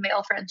thankful for the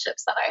male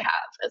friendships that I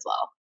have as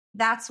well.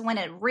 That's when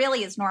it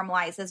really is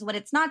normalized, is when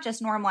it's not just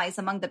normalized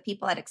among the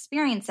people that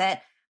experience it,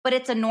 but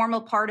it's a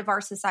normal part of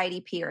our society,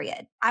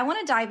 period. I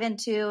want to dive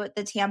into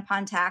the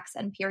tampon tax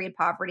and period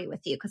poverty with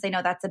you, because I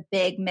know that's a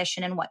big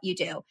mission in what you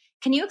do.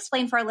 Can you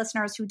explain for our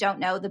listeners who don't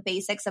know the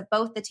basics of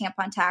both the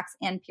tampon tax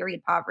and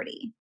period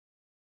poverty?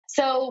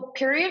 So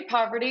period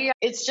poverty,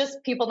 it's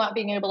just people not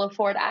being able to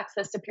afford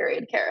access to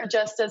period care.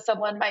 Just as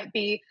someone might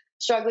be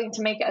struggling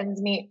to make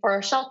ends meet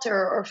for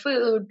shelter or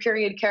food,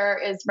 period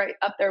care is right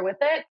up there with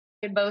it.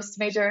 In most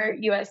major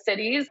US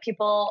cities,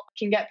 people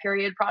can get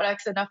period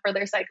products enough for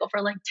their cycle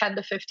for like $10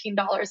 to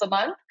 $15 a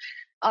month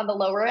on the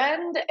lower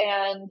end.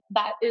 And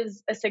that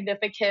is a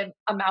significant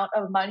amount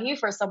of money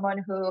for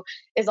someone who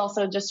is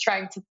also just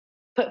trying to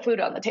put food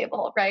on the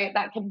table, right?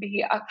 That can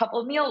be a couple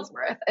of meals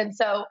worth. And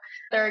so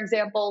there are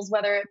examples,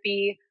 whether it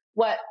be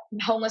what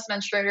homeless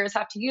menstruators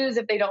have to use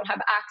if they don't have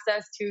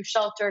access to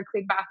shelter,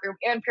 clean bathroom,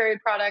 and period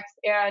products.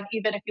 And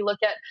even if you look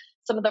at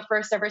some of the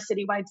first ever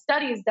citywide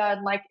studies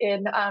done, like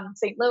in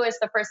St. Louis,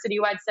 the first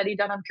citywide study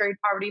done on period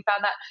poverty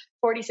found that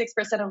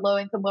 46% of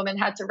low-income women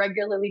had to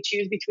regularly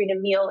choose between a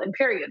meal and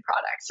period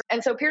products.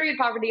 And so period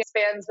poverty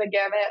spans the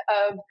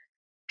gamut of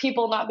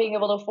people not being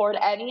able to afford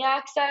any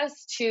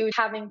access to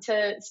having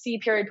to see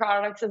period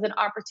products as an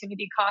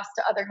opportunity cost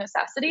to other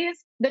necessities.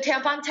 The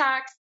tampon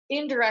tax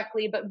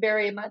indirectly, but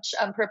very much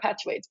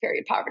perpetuates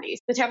period poverty.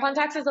 The tampon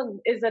tax is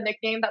a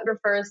nickname that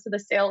refers to the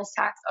sales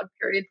tax on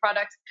period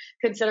products,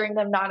 considering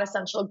them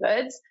non-essential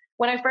goods.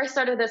 When I first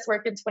started this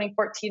work in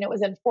 2014, it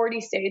was in 40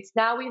 states.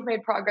 Now we've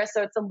made progress,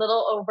 so it's a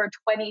little over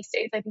 20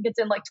 states. I think it's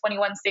in like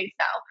 21 states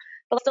now.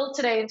 But still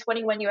today in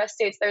 21 US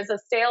states, there's a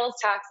sales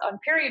tax on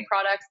period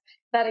products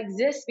that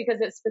exists because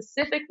it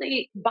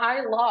specifically,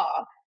 by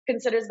law,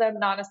 considers them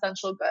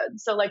non-essential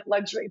goods. So like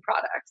luxury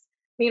products.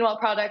 Meanwhile,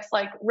 products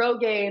like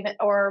Rogaine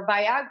or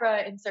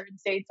Viagra in certain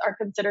states are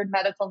considered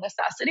medical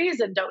necessities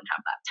and don't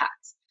have that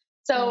tax.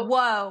 So,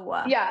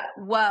 whoa. Yeah.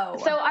 Whoa.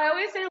 So I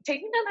always say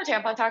taking down the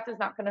tampon tax is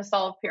not going to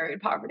solve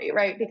period poverty,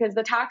 right? Because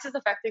the tax is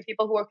affecting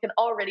people who can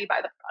already buy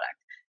the product.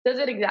 Does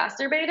it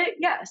exacerbate it?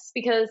 Yes,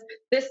 because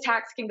this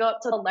tax can go up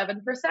to 11%.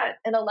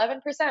 And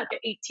 11%, an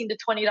 $18 to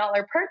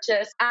 $20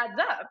 purchase adds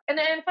up. And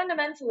then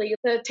fundamentally,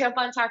 the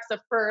tampon tax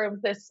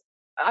affirms this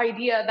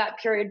idea that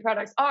period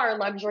products are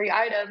luxury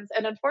items.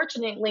 And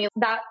unfortunately,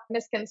 that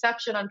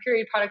misconception on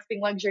period products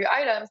being luxury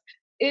items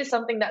is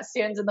something that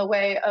stands in the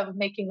way of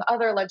making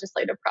other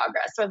legislative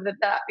progress, whether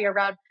that be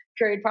around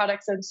period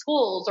products in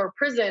schools or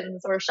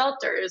prisons or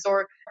shelters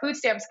or food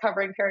stamps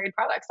covering period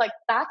products. Like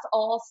that's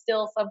all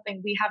still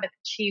something we haven't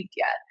achieved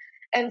yet.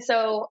 And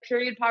so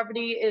period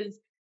poverty is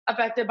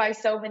affected by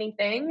so many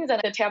things.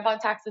 And the tampon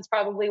tax is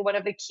probably one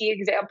of the key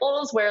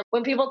examples where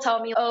when people tell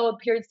me, oh,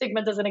 period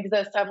stigma doesn't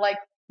exist, I'm like,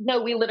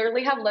 no, we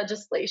literally have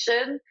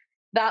legislation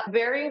that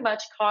very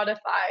much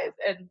codifies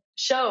and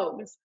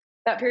shows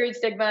that period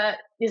stigma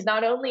is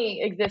not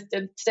only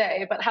existent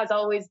today, but has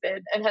always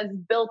been and has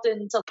built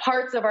into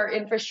parts of our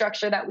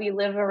infrastructure that we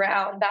live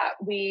around that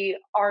we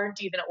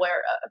aren't even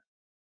aware of.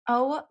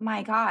 Oh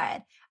my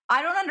God.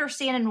 I don't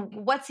understand.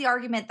 And what's the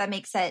argument that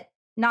makes it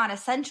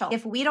non-essential?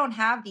 If we don't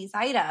have these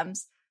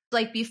items,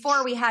 like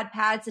before we had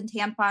pads and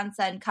tampons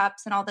and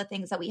cups and all the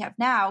things that we have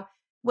now,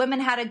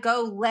 women had to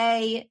go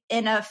lay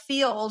in a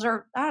field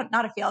or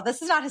not a field.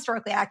 This is not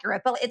historically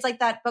accurate, but it's like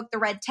that book, The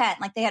Red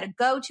Tent. Like they had to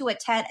go to a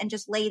tent and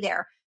just lay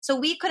there. So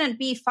we couldn't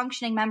be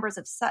functioning members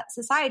of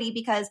society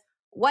because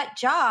what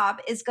job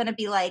is going to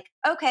be like,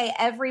 okay,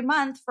 every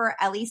month for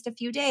at least a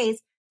few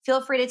days,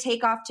 feel free to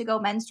take off to go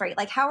menstruate.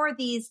 Like how are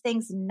these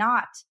things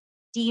not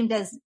deemed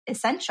as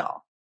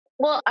essential?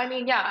 Well, I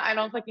mean, yeah, I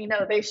don't fucking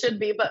know. They should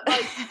be. But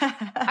like,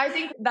 I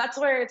think that's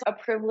where it's a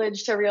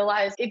privilege to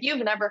realize if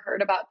you've never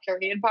heard about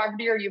period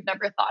poverty or you've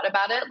never thought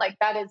about it, like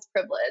that is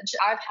privilege.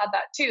 I've had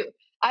that too.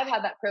 I've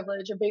had that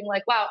privilege of being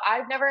like, wow,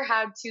 I've never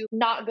had to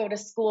not go to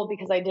school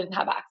because I didn't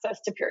have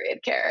access to period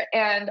care.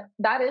 And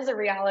that is a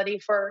reality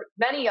for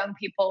many young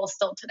people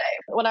still today.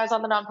 When I was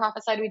on the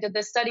nonprofit side, we did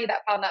this study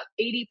that found that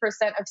 80%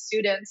 of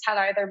students had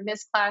either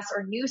missed class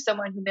or knew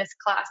someone who missed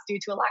class due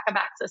to a lack of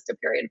access to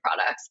period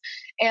products.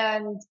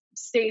 And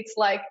states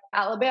like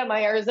Alabama,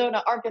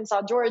 Arizona,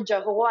 Arkansas,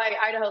 Georgia, Hawaii,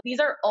 Idaho, these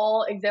are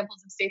all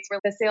examples of states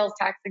where the sales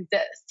tax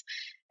exists.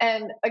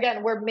 And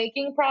again, we're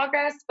making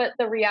progress, but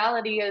the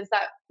reality is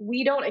that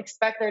we don't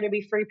expect there to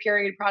be free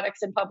period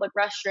products in public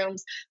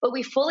restrooms, but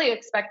we fully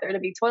expect there to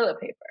be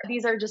toilet paper.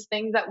 These are just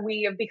things that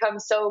we have become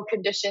so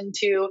conditioned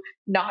to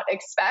not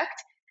expect.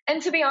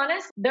 And to be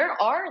honest, there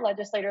are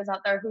legislators out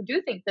there who do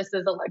think this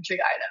is a luxury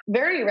item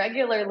very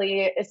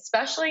regularly,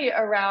 especially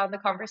around the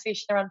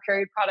conversation around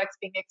period products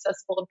being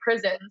accessible in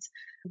prisons.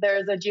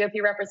 There's a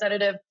GOP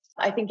representative,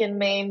 I think in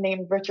Maine,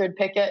 named Richard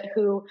Pickett,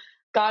 who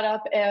got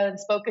up and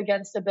spoke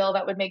against a bill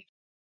that would make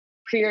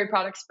period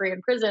products free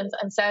in prisons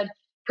and said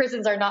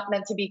prisons are not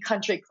meant to be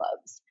country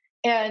clubs.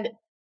 And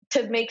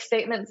to make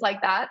statements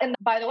like that, and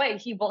by the way,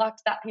 he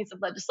blocked that piece of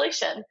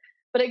legislation,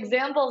 but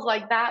examples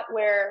like that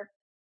where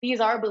these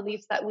are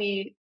beliefs that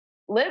we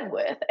live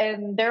with.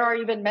 And there are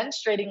even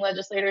menstruating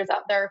legislators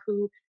out there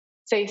who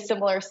say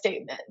similar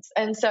statements.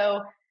 And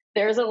so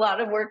there's a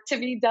lot of work to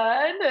be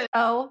done.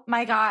 Oh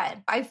my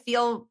God. I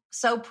feel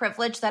so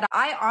privileged that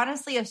I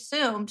honestly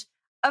assumed,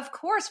 of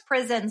course,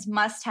 prisons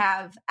must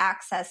have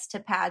access to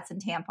pads and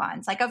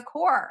tampons. Like, of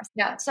course.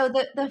 Yeah. So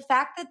the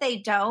fact that they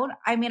don't,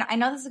 I mean, I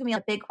know this is going to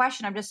be a big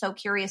question. I'm just so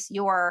curious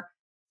your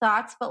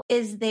thoughts, but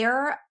is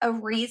there a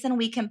reason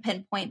we can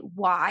pinpoint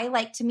why?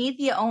 Like to me,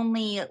 the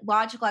only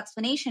logical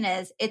explanation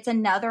is it's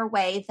another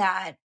way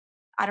that,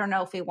 I don't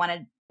know if we want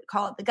to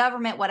call it the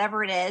government,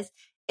 whatever it is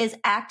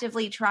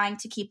actively trying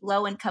to keep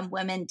low income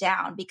women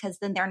down because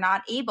then they're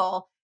not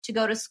able to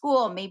go to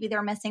school. Maybe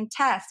they're missing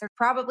tests. They're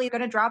probably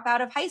going to drop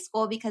out of high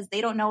school because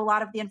they don't know a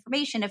lot of the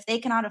information. If they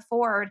cannot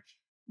afford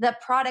the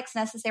products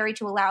necessary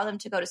to allow them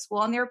to go to school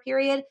on their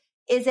period,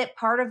 is it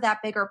part of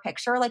that bigger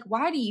picture? Like,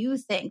 why do you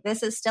think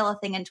this is still a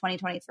thing in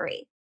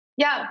 2023?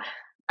 Yeah,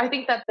 I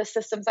think that the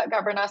systems that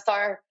govern us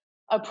are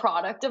a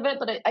product of it,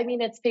 but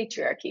it's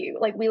patriarchy.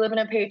 Like we live in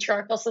a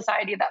patriarchal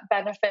society that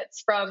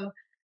benefits from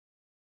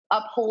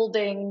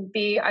upholding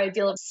the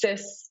ideal of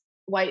cis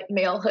white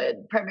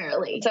malehood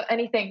primarily. So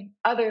anything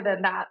other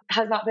than that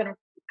has not been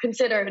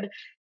considered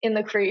in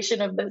the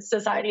creation of the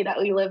society that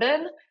we live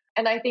in.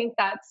 And I think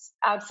that's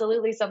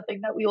absolutely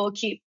something that we will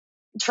keep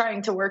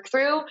trying to work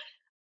through.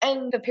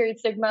 And the period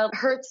stigma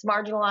hurts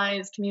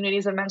marginalized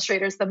communities of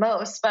menstruators the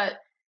most, but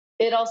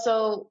it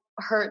also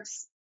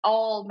hurts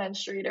all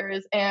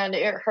menstruators and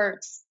it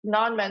hurts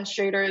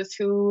non-menstruators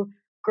who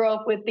grow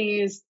up with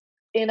these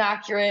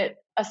inaccurate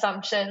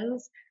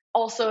assumptions.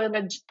 Also in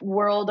a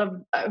world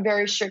of a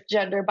very strict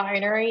gender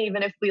binary,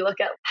 even if we look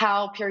at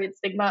how period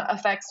stigma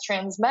affects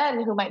trans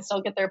men who might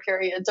still get their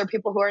periods or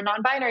people who are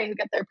non-binary who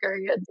get their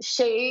periods.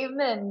 Shame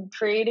and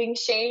creating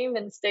shame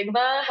and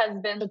stigma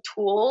has been a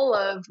tool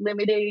of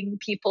limiting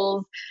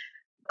people's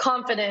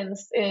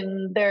confidence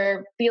in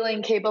their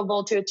feeling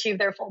capable to achieve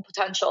their full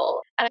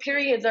potential. And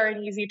periods are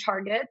an easy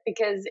target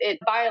because it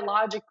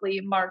biologically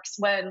marks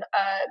when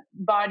a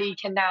body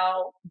can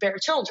now bear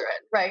children,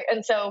 right?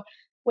 And so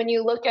when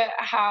you look at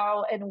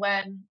how and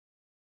when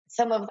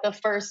some of the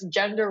first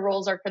gender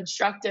roles are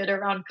constructed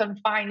around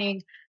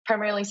confining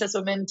primarily cis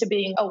women to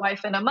being a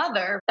wife and a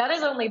mother, that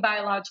is only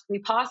biologically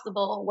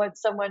possible when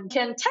someone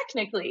can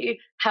technically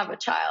have a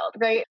child,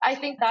 right? I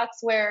think that's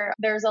where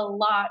there's a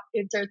lot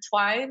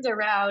intertwined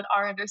around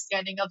our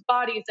understanding of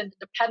bodies and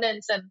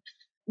independence, and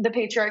the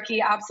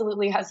patriarchy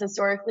absolutely has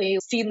historically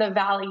seen the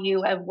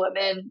value of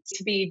women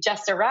to be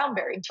just around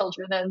bearing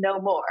children and no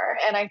more.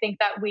 And I think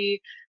that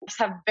we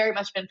have very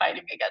much been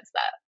fighting against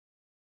that.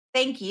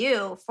 Thank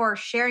you for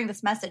sharing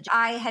this message.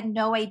 I had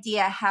no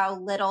idea how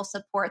little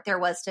support there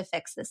was to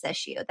fix this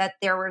issue, that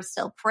there were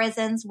still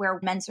prisons where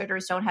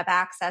menstruators don't have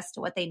access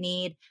to what they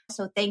need.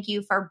 So thank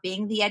you for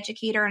being the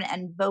educator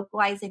and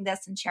vocalizing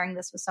this and sharing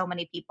this with so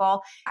many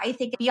people. I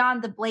think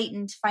beyond the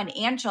blatant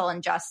financial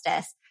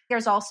injustice,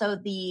 there's also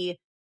the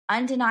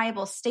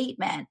undeniable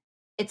statement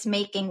it's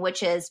making,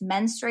 which is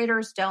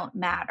menstruators don't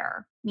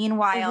matter.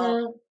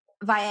 Meanwhile,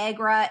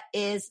 Viagra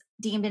is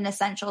deemed an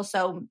essential.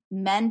 So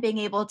men being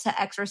able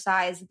to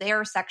exercise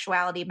their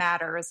sexuality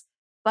matters,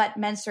 but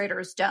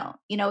menstruators don't.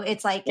 You know,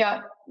 it's like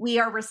we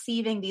are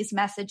receiving these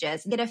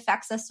messages. It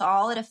affects us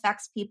all. It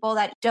affects people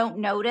that don't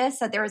notice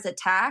that there is a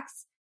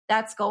tax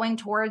that's going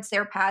towards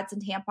their pads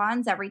and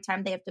tampons every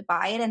time they have to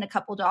buy it. And a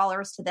couple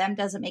dollars to them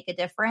doesn't make a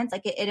difference.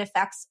 Like it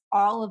affects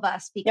all of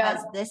us because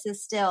this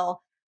is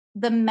still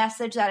the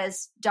message that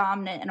is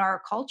dominant in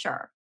our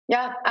culture.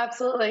 Yeah,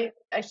 absolutely.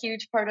 A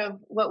huge part of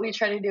what we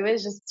try to do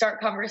is just start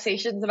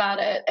conversations about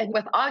it. And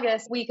with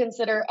August, we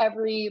consider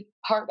every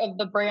part of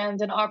the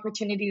brand an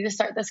opportunity to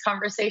start this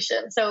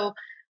conversation. So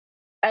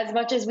as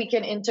much as we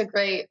can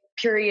integrate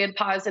period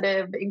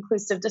positive,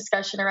 inclusive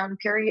discussion around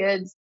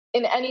periods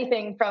in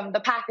anything from the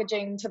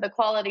packaging to the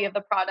quality of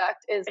the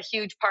product is a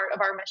huge part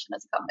of our mission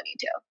as a company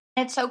too.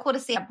 It's so cool to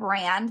see a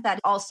brand that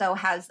also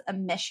has a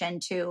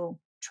mission to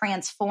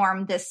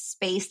transform this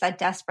space that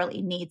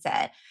desperately needs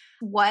it.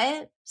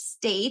 What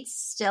states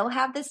still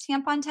have this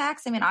tampon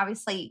tax? I mean,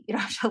 obviously you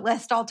don't have to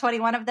list all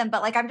 21 of them,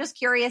 but like, I'm just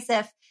curious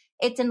if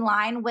it's in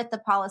line with the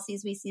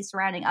policies we see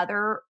surrounding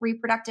other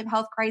reproductive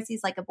health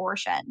crises like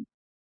abortion.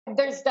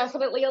 There's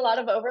definitely a lot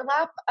of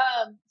overlap.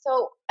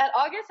 So at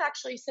August,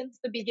 actually, since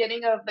the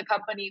beginning of the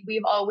company,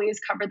 we've always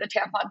covered the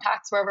tampon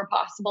tax wherever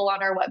possible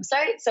on our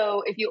website.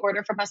 So if you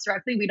order from us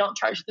directly, we don't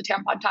charge the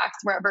tampon tax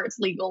wherever it's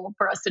legal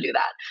for us to do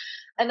that.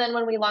 And then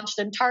when we launched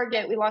in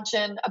Target, we launched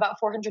in about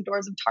 400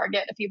 doors of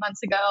Target a few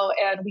months ago,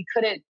 and we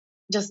couldn't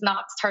just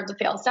not charge the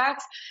sales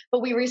tax.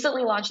 But we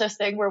recently launched this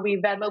thing where we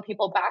Venmo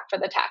people back for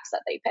the tax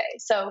that they pay.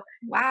 So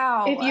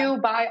if you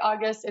buy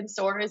August in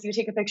stores, you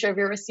take a picture of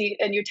your receipt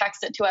and you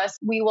text it to us,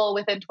 we will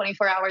within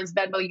 24 hours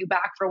Venmo you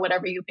back for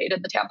whatever you paid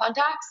in the tampon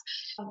tax.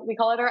 We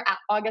call it our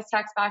August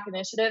Tax Back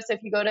Initiative. So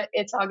if you go to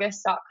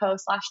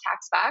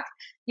itsaugust.co/taxback,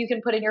 you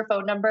can put in your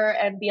phone number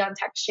and be on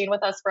text chain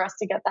with us for us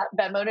to get that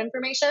Venmoed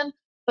information.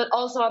 But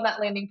also on that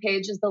landing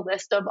page is the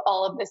list of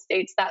all of the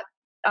states that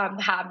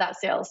have that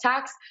sales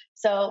tax.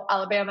 So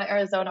Alabama,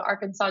 Arizona,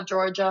 Arkansas,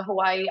 Georgia,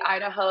 Hawaii,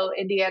 Idaho,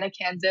 Indiana,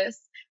 Kansas,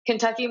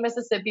 Kentucky,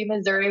 Mississippi,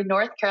 Missouri,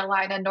 North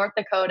Carolina, North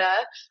Dakota,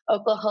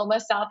 Oklahoma,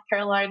 South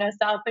Carolina,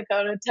 South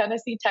Dakota,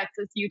 Tennessee,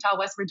 Texas, Utah,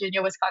 West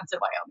Virginia, Wisconsin,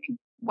 Wyoming.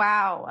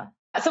 Wow.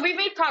 So we've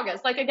made progress.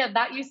 Like again,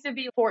 that used to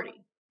be 40.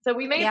 So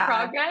we made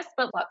progress,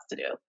 but lots to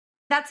do.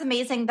 That's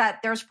amazing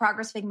that there's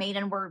progress being made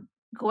and we're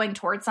going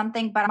towards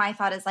something. But my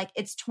thought is like,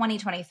 it's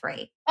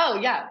 2023. Oh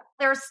yeah.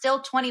 There's still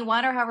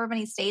 21 or however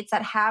many states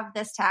that have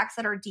this tax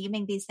that are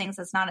deeming these things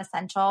as not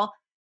essential.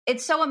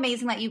 It's so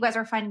amazing that you guys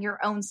are finding your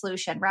own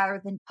solution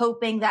rather than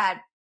hoping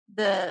that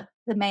the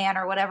man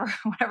or whatever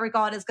we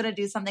call it is going to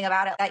do something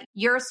about it, that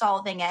you're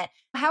solving it.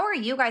 How are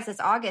you guys as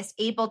August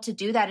able to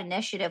do that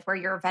initiative where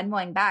you're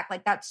Venmoing back?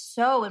 Like that's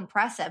so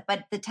impressive,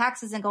 but the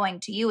tax isn't going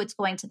to you, it's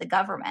going to the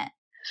government.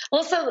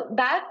 Well, so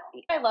that,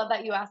 I love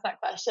that you asked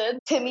that question.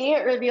 To me,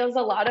 it reveals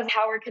a lot of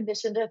how we're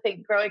conditioned to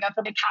think growing up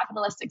in a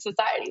capitalistic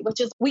society, which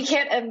is we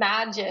can't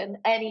imagine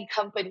any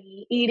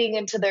company eating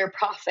into their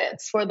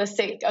profits for the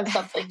sake of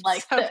something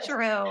like this.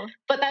 True.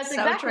 But that's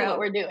exactly what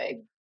we're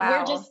doing.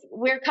 Wow.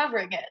 We're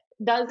covering it.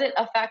 Does it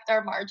affect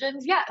our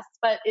margins? Yes.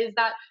 But is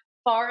that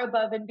far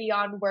above and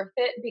beyond worth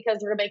it because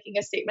we're making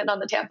a statement on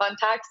the tampon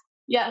tax?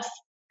 Yes.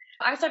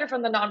 I started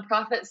from the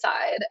nonprofit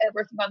side and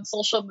working on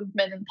social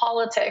movement and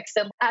politics.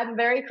 And I'm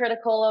very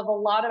critical of a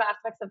lot of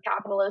aspects of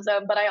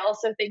capitalism, but I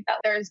also think that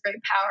there is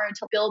great power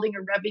to building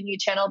a revenue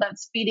channel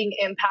that's feeding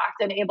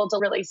impact and able to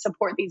really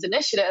support these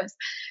initiatives.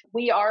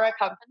 We are a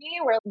company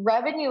where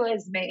revenue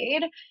is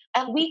made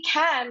and we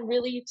can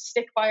really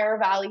stick by our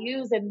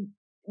values, and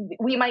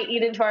we might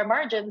eat into our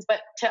margins,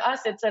 but to us,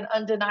 it's an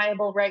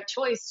undeniable right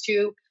choice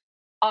to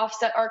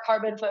offset our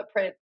carbon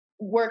footprint,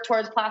 work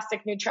towards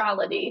plastic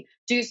neutrality,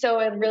 do so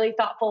in really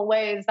thoughtful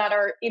ways that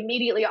are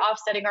immediately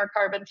offsetting our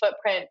carbon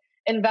footprint,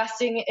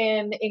 investing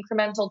in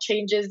incremental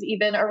changes,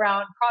 even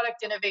around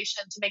product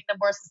innovation to make them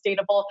more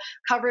sustainable,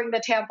 covering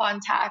the tampon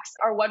tax,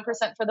 our 1%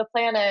 for the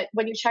planet.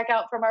 When you check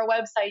out from our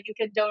website, you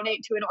can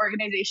donate to an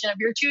organization of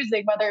your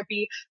choosing, whether it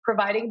be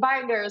providing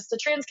binders to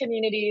trans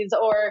communities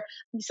or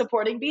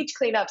supporting beach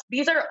cleanups.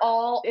 These are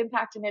all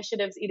impact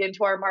initiatives eat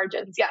into our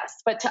margins,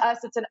 yes. But to us,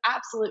 it's an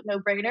absolute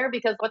no-brainer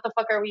because what the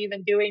fuck are we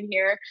even doing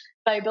here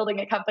by building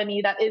a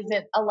company that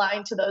isn't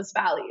aligned to those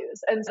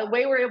values? And the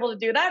way we're able to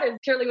do that is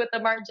purely with the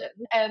margin.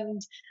 And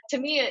to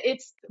me,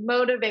 it's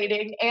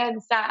motivating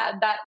and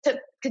sad that to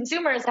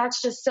consumers, that's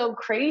just so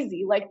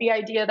crazy. Like the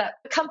idea that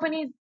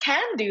companies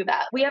can do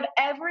that. We have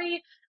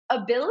every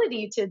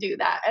ability to do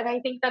that. And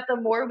I think that the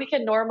more we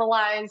can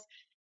normalize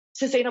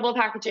sustainable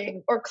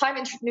packaging or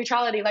climate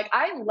neutrality. Like,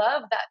 I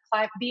love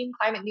that being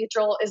climate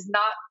neutral is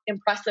not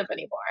impressive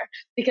anymore,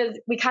 because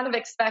we kind of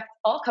expect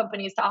all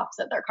companies to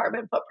offset their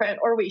carbon footprint,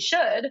 or we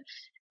should.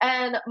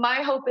 And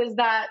my hope is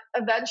that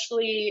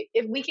eventually,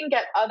 if we can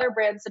get other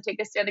brands to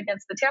take a stand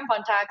against the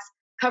tampon tax,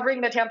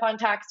 covering the tampon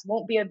tax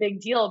won't be a big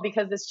deal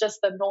because it's just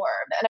the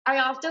norm. And I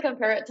often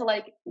compare it to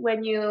like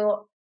when you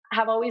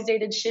have always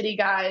dated shitty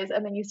guys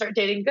and then you start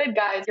dating good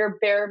guys, your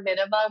bare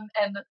minimum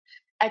and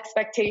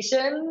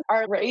expectations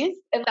are raised.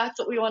 And that's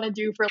what we want to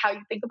do for how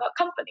you think about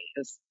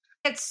companies.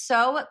 It's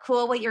so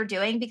cool what you're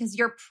doing, because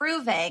you're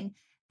proving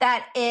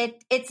that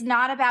it's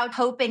not about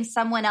hoping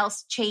someone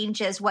else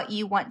changes what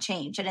you want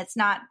change. And it's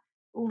not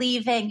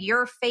leaving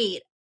your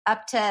fate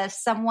up to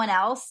someone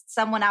else,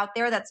 someone out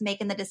there that's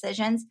making the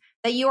decisions,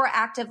 that you are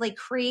actively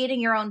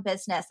creating your own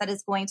business that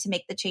is going to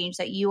make the change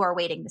that you are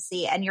waiting to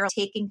see. And you're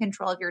taking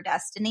control of your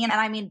destiny. And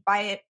I mean,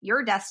 by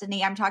your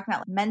destiny, I'm talking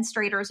about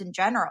menstruators in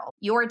general.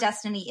 Your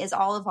destiny is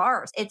all of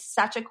ours. It's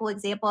such a cool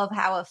example of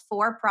how a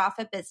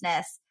for-profit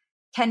business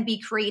can be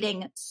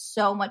creating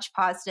so much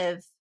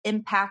positive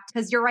impact.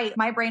 Because you're right.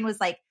 My brain was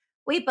like,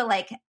 wait, but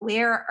like,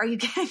 where are you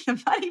getting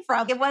the money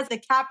from? It was the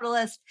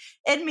capitalist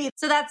in me.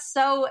 So that's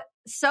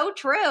so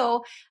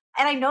true.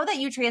 And I know that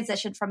you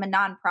transitioned from a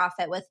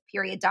nonprofit with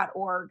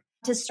period.org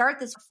to start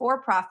this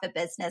for-profit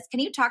business. Can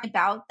you talk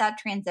about that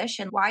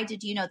transition? Why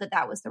did you know that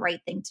that was the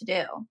right thing to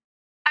do?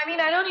 I mean,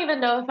 I don't even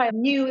know if I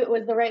knew it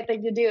was the right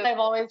thing to do. I've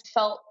always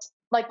felt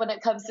like when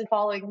it comes to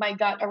following my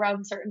gut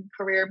around certain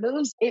career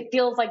moves, it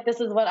feels like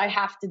this is what I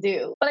have to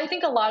do. But I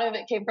think a lot of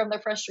it came from the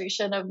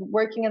frustration of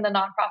working in the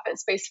nonprofit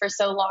space for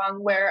so long,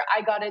 where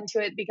I got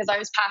into it because I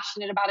was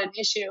passionate about an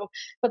issue.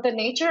 But the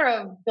nature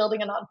of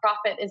building a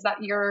nonprofit is that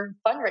you're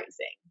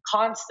fundraising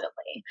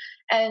constantly.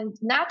 And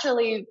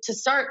naturally, to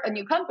start a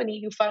new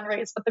company, you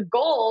fundraise. But the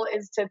goal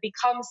is to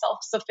become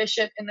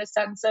self-sufficient in the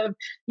sense of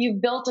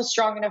you've built a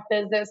strong enough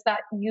business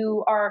that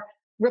you are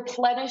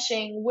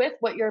replenishing with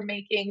what you're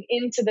making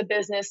into the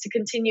business to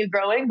continue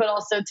growing, but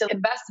also to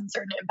invest in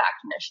certain impact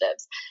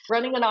initiatives.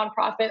 Running a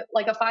nonprofit,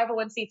 like a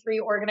 501c3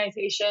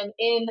 organization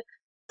in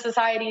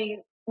society,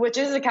 which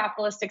is a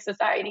capitalistic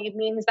society,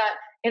 means that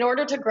in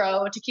order to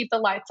grow, to keep the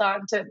lights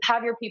on, to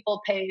have your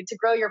people paid, to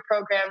grow your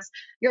programs,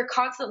 you're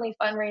constantly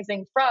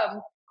fundraising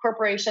from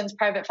corporations,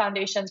 private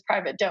foundations,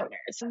 private donors.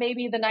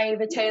 Maybe the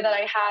naivete that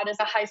I had as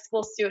a high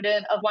school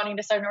student of wanting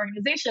to start an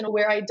organization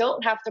where I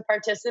don't have to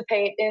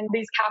participate in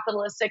these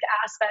capitalistic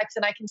aspects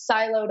and I can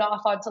siloed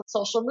off onto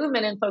social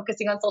movement and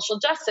focusing on social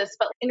justice.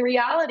 But in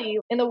reality,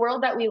 in the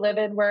world that we live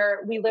in,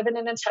 where we live in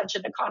an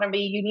attention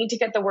economy, you need to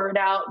get the word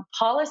out.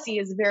 Policy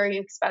is very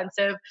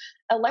expensive.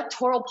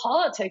 Electoral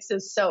politics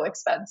is so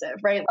expensive,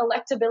 right?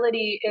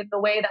 Electability in the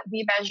way that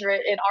we measure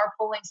it in our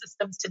polling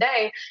systems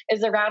today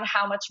is around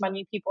how much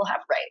money people have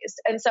raised.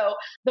 And so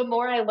the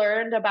more I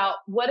learned about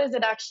what does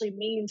it actually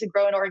mean to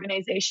grow an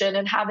organization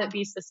and have it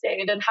be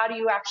sustained, and how do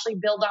you actually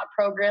build out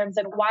programs,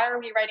 and why are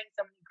we writing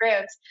so many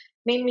grants,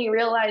 made me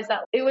realize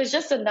that it was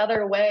just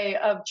another way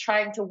of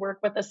trying to work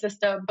with the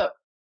system, but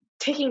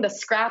taking the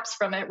scraps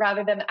from it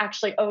rather than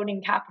actually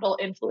owning capital,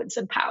 influence,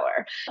 and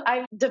power.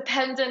 I'm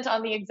dependent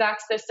on the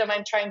exact system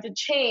I'm trying to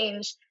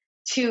change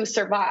to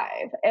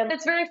survive. And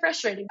it's very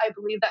frustrating. I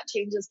believe that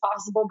change is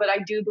possible, but I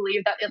do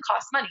believe that it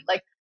costs money.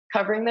 Like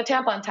covering the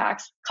tampon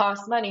tax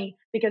costs money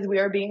because we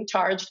are being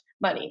charged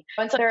money.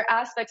 And so there are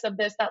aspects of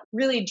this that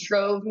really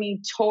drove me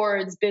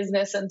towards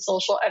business and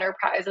social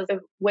enterprise as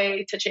a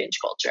way to change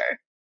culture.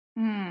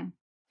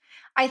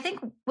 I think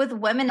with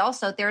women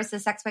also, there's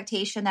this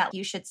expectation that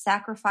you should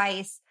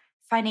sacrifice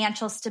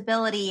financial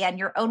stability and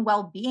your own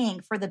well-being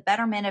for the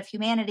betterment of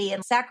humanity,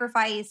 and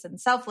sacrifice and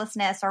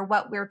selflessness are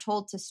what we're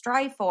told to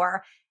strive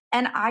for.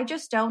 And I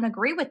just don't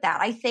agree with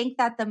that. I think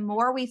that the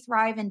more we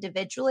thrive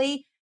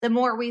individually, the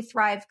more we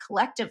thrive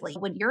collectively.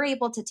 When you're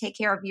able to take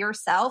care of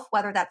yourself,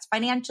 whether that's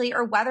financially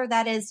or whether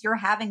that is you're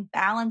having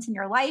balance in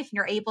your life and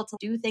you're able to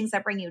do things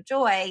that bring you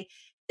joy,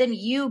 then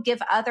you give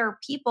other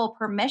people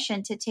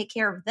permission to take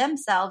care of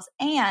themselves,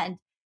 and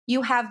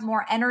you have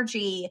more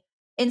energy,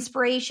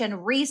 inspiration,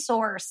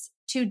 resource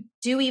to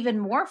do even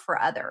more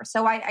for others.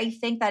 So I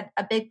think that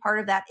a big part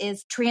of that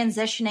is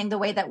transitioning the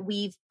way that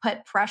we've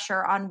put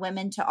pressure on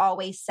women to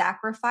always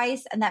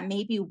sacrifice, and that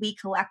maybe we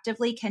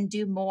collectively can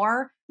do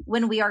more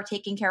when we are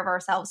taking care of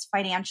ourselves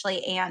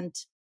financially and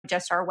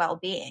just our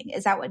well-being.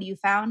 Is that what you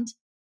found?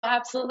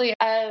 Absolutely.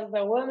 As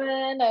a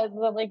woman, as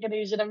an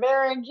Asian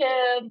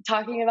American,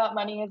 talking about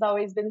money has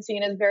always been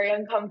seen as very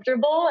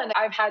uncomfortable. And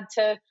I've had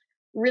to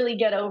really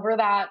get over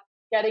that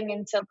getting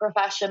into a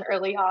profession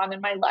early on in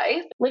my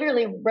life.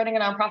 Literally running a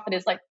nonprofit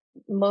is like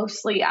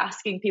mostly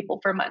asking people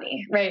for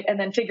money, right? And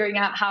then figuring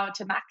out how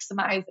to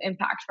maximize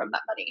impact from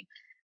that money.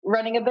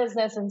 Running a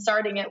business and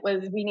starting it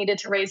was we needed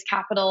to raise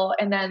capital,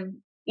 and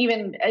then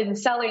even in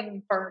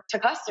selling to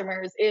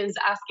customers is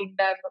asking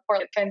them for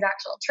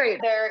transactional trade.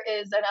 There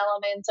is an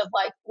element of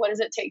like, what does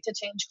it take to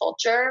change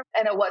culture?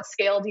 And at what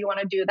scale do you want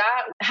to do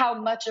that? How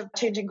much of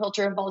changing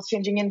culture involves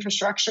changing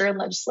infrastructure and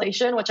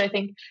legislation, which I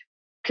think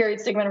period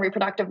stigma and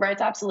reproductive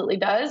rights absolutely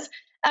does.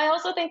 I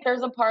also think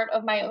there's a part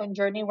of my own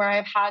journey where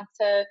I've had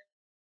to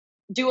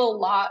do a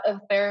lot of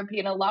therapy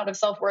and a lot of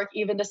self-work,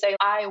 even to say,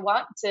 I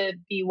want to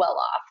be well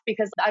off,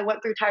 because I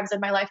went through times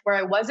in my life where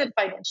I wasn't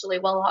financially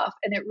well off,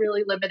 and it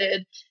really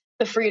limited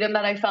the freedom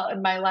that I felt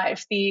in my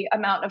life, the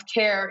amount of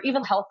care,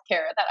 even health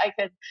care that I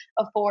could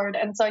afford.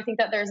 And so I think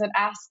that there's an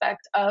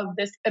aspect of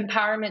this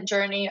empowerment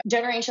journey.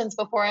 Generations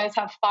before us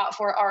have fought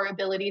for our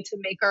ability to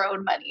make our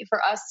own money,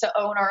 for us to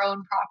own our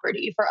own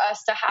property, for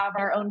us to have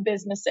our own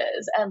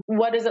businesses. And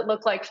what does it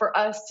look like for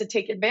us to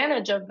take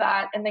advantage of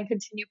that and then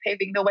continue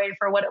paving the way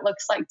for what it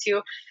looks like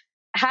to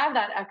have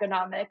that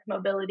economic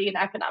mobility and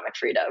economic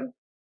freedom?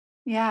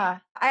 Yeah.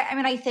 I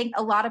mean, I think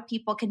a lot of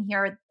people can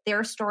hear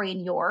their story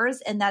and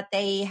yours, and that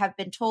they have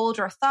been told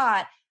or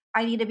thought,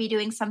 I need to be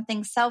doing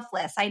something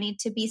selfless. I need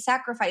to be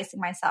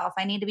sacrificing myself.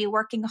 I need to be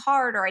working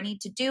harder. I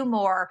need to do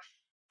more.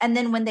 And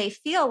then when they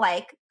feel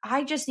like,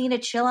 I just need to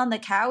chill on the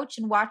couch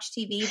and watch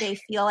TV, they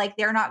feel like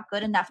they're not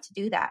good enough to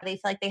do that. They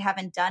feel like they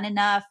haven't done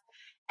enough.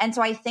 And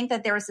so I think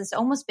that there's this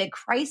almost big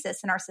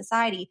crisis in our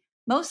society,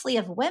 mostly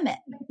of women,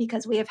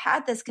 because we have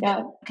had this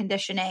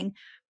conditioning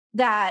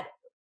that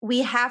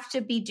we have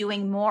to be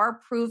doing more,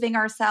 proving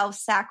ourselves,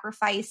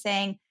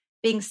 sacrificing,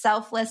 being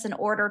selfless in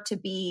order to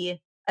be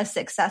a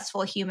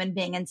successful human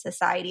being in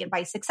society. And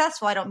by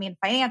successful, I don't mean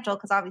financial,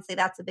 because obviously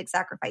that's a big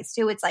sacrifice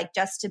too. It's like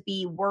just to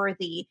be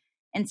worthy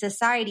in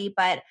society.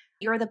 But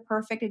you're the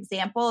perfect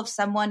example of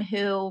someone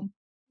who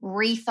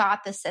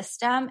rethought the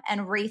system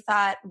and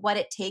rethought what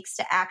it takes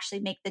to actually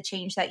make the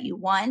change that you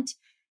want,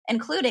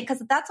 including,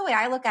 because that's the way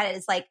I look at it,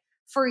 is like,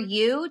 for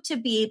you to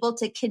be able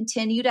to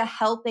continue to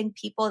helping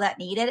people that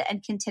need it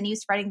and continue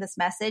spreading this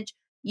message,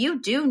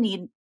 you do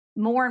need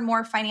more and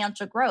more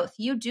financial growth.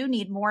 You do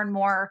need more and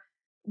more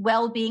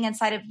well-being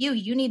inside of you.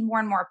 You need more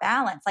and more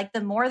balance. Like, the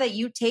more that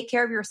you take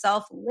care of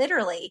yourself,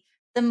 literally,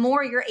 the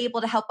more you're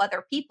able to help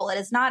other people. It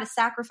is not a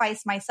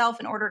sacrifice myself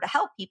in order to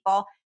help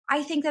people.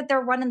 I think that they're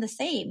one and the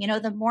same. You know,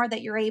 the more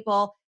that you're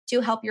able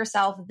to help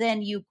yourself,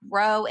 then you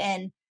grow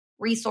in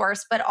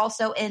resource, but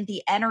also in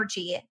the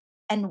energy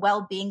and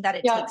well-being that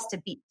it takes to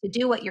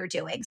do what you're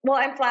doing. Well,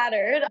 I'm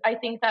flattered. I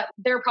think that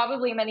there are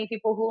probably many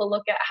people who will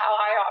look at how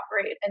I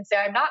operate and say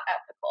I'm not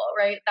ethical,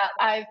 right? That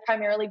I've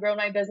primarily grown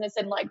my business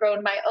and like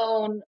grown my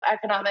own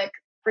economic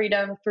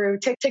freedom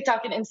through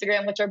TikTok and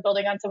Instagram, which are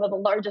building on some of the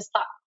largest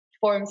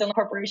platforms and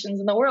corporations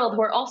in the world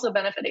who are also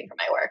benefiting from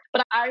my work.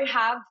 But I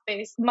have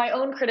faced my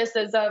own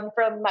criticism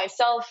from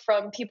myself,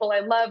 from people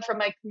I love, from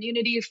my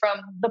community, from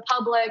the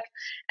public.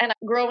 And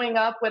growing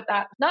up with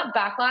that, not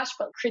backlash,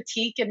 but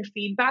critique and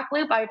feedback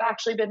loop, I've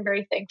actually been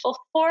very thankful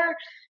for,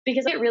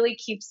 because it really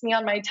keeps me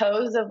on my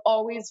toes of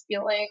always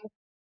feeling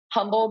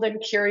humbled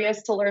and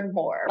curious to learn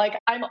more. Like,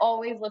 I'm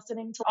always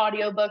listening to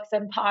audiobooks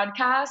and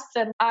podcasts,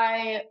 and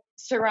I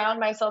surround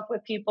myself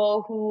with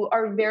people who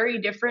are very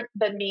different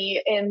than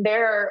me in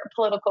their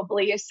political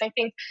beliefs. I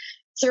think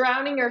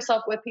surrounding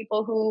yourself with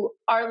people who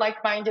are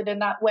like-minded in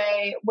that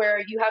way, where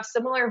you have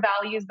similar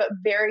values but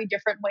very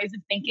different ways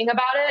of thinking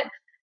about it.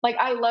 Like,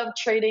 I love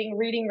trading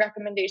reading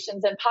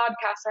recommendations and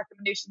podcast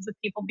recommendations with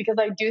people, because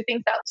I do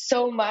think that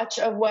so much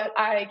of what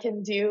I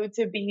can do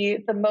to be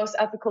the most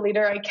ethical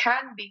leader I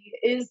can be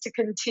is to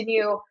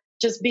continue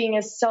just being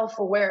as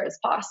self-aware as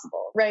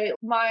possible, right?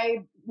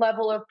 My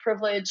level of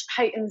privilege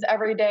heightens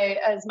every day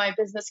as my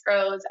business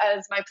grows,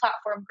 as my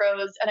platform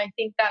grows. And I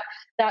think that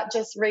that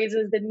just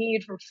raises the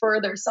need for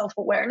further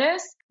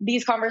self-awareness.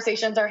 These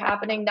conversations are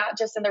happening not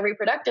just in the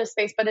reproductive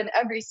space, but in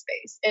every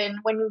space. And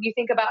when you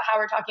think about how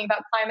we're talking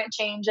about climate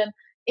change, and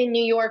in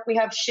New York, we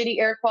have shitty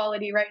air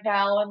quality right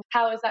now. And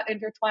how is that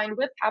intertwined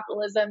with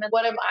capitalism? And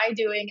what am I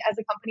doing as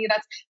a company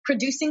that's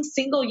producing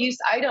single-use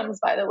items,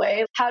 by the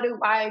way? How do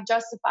I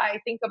justify,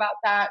 think about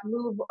that,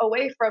 move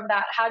away from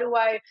that? How do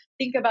I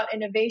think about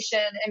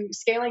innovation and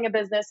scaling a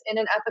business in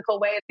an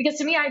ethical way? Because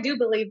to me, I do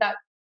believe that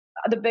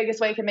the biggest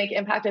way I can make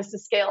impact is to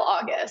scale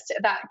August.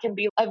 That can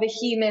be a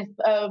behemoth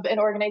of an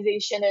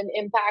organization and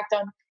impact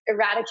on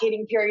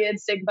eradicating period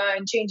stigma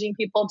and changing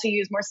people to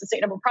use more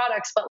sustainable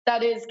products. But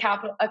that is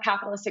a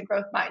capitalistic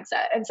growth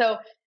mindset. And so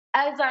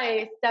as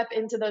I step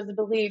into those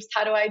beliefs,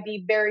 how do I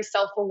be very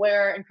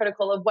self-aware and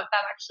critical of what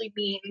that actually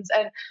means?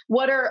 And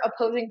what are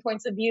opposing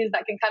points of views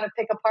that can kind of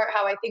pick apart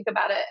how I think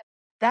about it?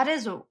 That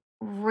is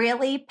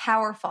really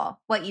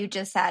powerful, what you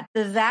just said.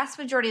 The vast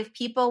majority of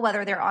people,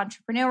 whether they're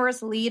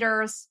entrepreneurs,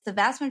 leaders, the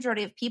vast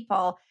majority of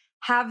people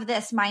have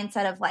this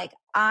mindset of like,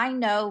 I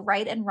know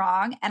right and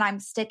wrong, and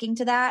I'm sticking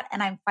to that,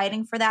 and I'm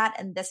fighting for that,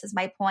 and this is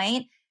my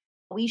point.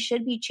 We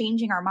should be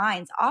changing our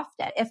minds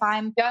often. If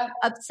I'm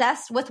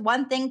obsessed with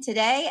one thing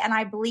today and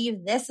I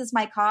believe this is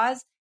my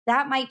cause,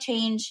 that might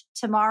change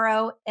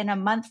tomorrow, in a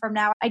month from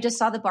now. I just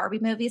saw the Barbie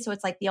movie, so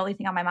it's like the only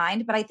thing on my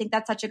mind. But I think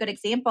that's such a good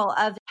example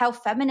of how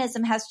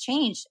feminism has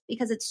changed,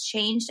 because it's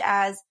changed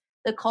as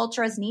the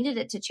culture has needed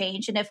it to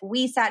change. And if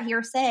we sat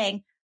here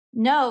saying,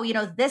 no, you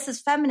know, this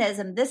is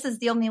feminism, this is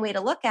the only way to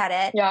look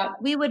at it,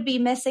 we would be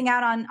missing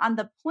out on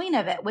the point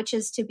of it, which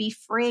is to be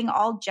freeing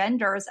all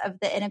genders of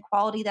the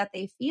inequality that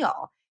they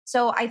feel.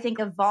 So I think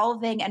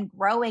evolving and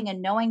growing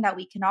and knowing that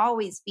we can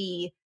always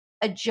be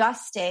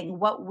adjusting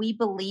what we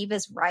believe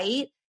is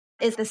right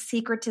is the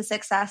secret to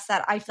success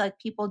that I feel like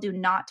people do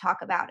not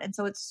talk about. And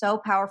so it's so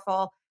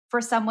powerful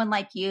for someone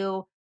like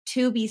you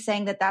to be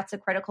saying that that's a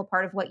critical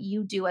part of what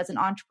you do as an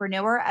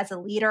entrepreneur, as a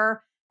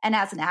leader, and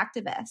as an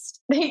activist.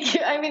 Thank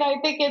you. I mean, I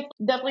think it's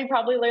definitely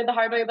probably learned the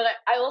hard way, but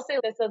I will say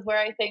this is where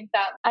I think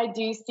that I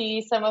do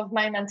see some of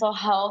my mental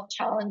health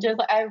challenges.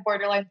 I have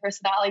borderline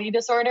personality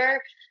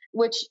disorder,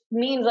 which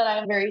means that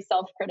I'm very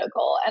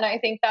self-critical. And I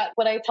think that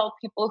what I tell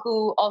people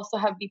who also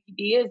have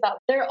BPD is that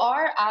there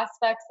are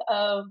aspects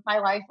of my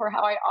life or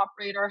how I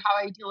operate or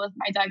how I deal with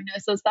my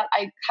diagnosis that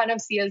I kind of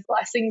see as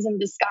blessings in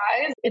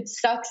disguise. It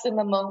sucks in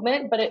the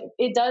moment, but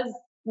it does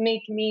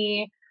make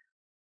me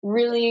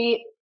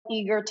really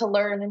eager to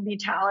learn and be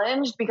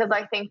challenged, because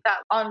I think that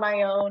on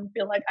my own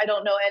feel like I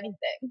don't know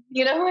anything,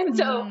 And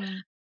so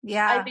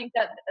I think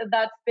that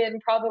that's been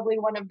probably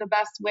one of the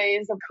best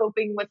ways of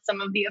coping with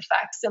some of the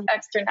effects and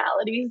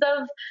externalities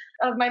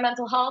of my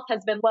mental health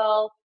has been,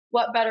 well,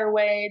 what better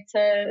way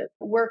to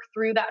work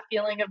through that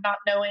feeling of not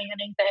knowing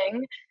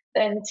anything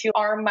than to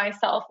arm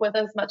myself with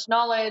as much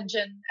knowledge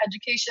and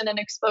education and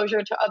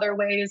exposure to other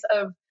ways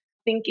of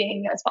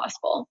thinking as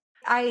possible.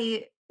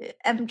 I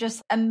am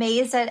just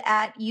amazed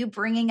at you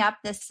bringing up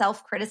this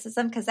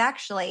self-criticism, because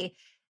actually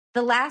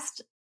the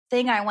last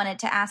thing I wanted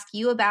to ask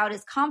you about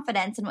is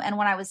confidence. And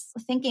when I was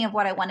thinking of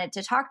what I wanted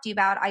to talk to you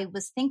about, I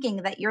was thinking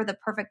that you're the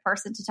perfect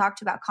person to talk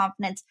to about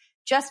confidence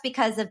just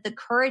because of the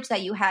courage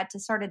that you had to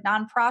start a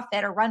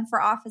nonprofit or run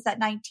for office at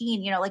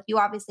 19. Like you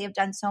obviously have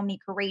done so many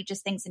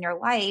courageous things in your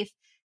life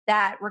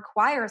that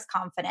requires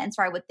confidence,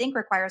 or I would think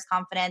requires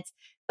confidence.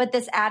 But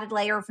this added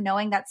layer of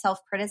knowing that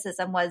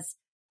self-criticism was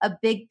a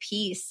big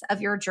piece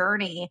of your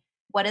journey.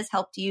 What has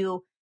helped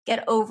you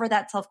get over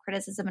that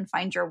self-criticism and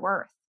find your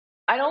worth?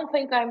 I don't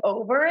think I'm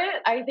over it.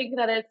 I think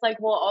that it's like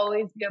will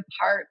always be a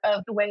part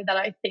of the way that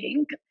I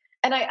think.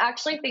 And I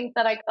actually think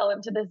that I fell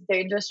into this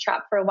dangerous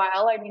trap for a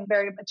while. I mean,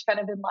 very much kind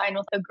of in line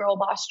with the girl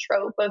boss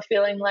trope of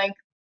feeling like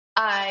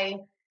I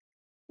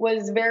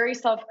was very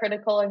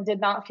self-critical and did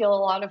not feel a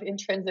lot of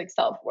intrinsic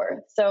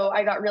self-worth. So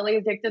I got really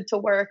addicted to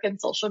work and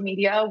social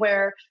media,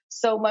 where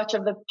so much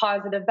of the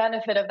positive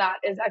benefit of that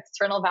is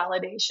external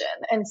validation.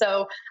 And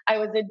so I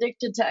was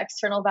addicted to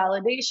external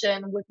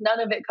validation with none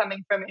of it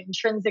coming from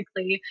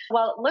intrinsically.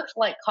 While it looked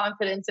like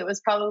confidence, it was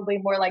probably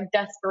more like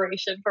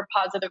desperation for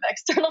positive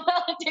external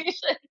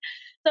validation.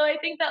 So I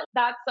think that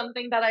that's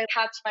something that I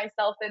catch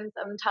myself in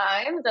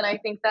sometimes. And I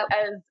think that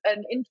as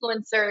an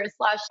influencer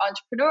 /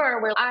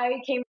 entrepreneur, where I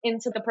came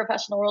into the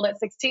professional world at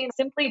 16,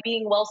 simply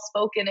being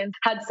well-spoken and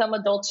had some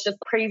adults just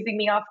praising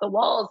me off the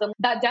walls. And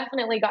that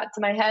definitely got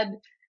to my head,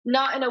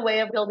 not in a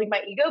way of building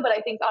my ego, but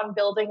I think on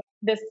building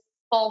this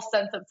false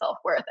sense of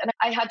self-worth. And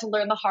I had to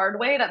learn the hard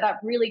way that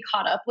really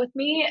caught up with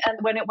me. And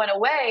when it went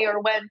away, or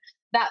when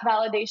that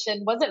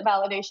validation wasn't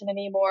validation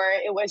anymore,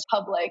 it was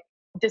public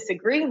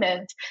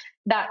disagreement,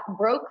 that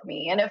broke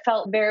me. And it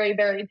felt very,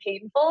 very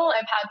painful.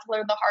 I've had to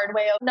learn the hard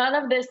way of none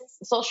of this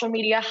social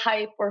media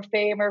hype or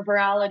fame or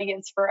virality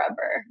is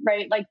forever,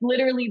 right? Like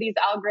literally these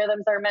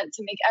algorithms are meant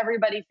to make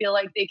everybody feel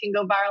like they can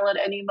go viral at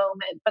any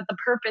moment. But the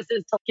purpose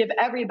is to give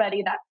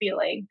everybody that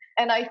feeling.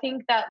 And I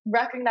think that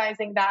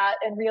recognizing that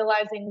and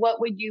realizing what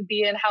would you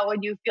be and how would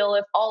you feel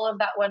if all of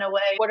that went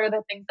away? What are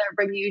the things that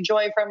bring you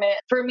joy from it?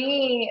 For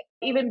me,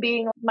 even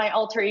being my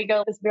alter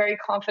ego, this very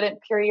confident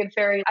period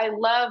fairy, I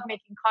love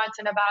making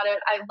content about it.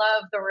 I love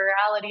the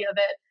reality of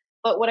it.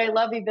 But what I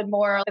love even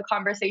more are the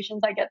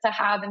conversations I get to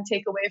have and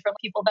take away from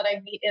people that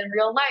I meet in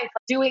real life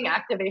doing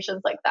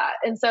activations like that.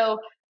 And so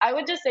I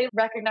would just say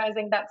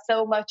recognizing that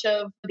so much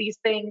of these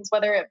things,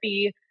 whether it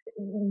be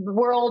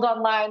world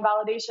online,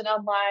 validation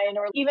online,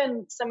 or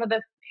even some of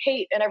the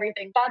hate and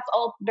everything, that's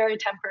all very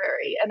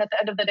temporary. And at the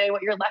end of the day,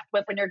 what you're left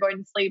with when you're going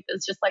to sleep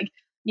is just like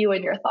you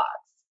and your thoughts.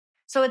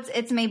 So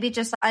it's maybe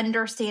just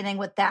understanding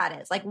what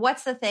that is. Like,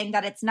 what's the thing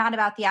that it's not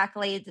about the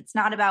accolades? It's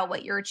not about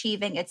what you're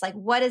achieving. It's like,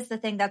 what is the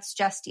thing that's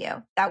just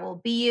you? That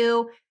will be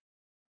you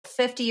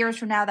 50 years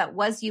from now. That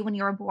was you when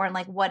you were born.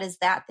 Like, what is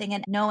that thing?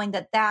 And knowing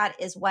that that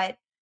is what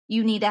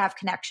you need to have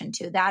connection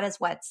to. That is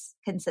what's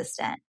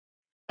consistent.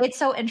 It's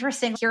so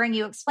interesting hearing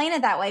you explain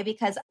it that way,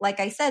 because like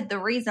I said, the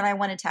reason I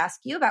wanted to ask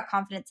you about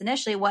confidence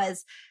initially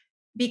was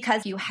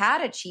because you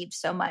had achieved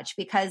so much,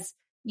 because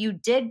you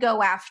did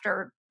go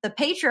after the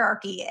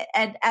patriarchy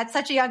and at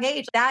such a young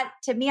age. That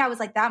to me, I was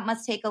like, that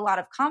must take a lot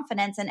of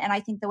confidence. And I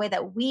think the way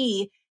that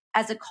we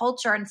as a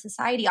culture and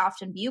society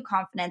often view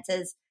confidence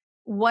is,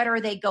 what are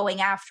they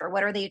going after?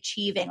 What are they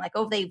achieving? Like,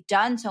 oh, they've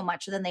done so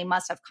much, so then they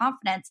must have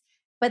confidence.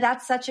 But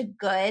that's such a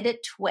good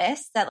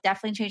twist that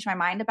definitely changed my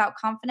mind about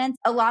confidence.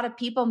 A lot of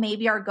people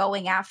maybe are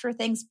going after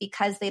things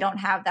because they don't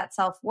have that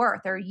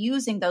self-worth. They're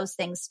using those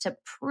things to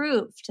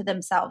prove to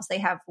themselves they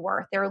have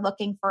worth. They're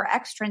looking for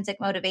extrinsic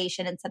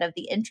motivation instead of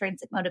the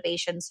intrinsic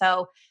motivation.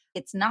 So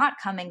it's not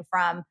coming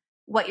from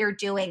what you're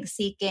doing,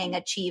 seeking,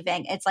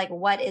 achieving. It's like,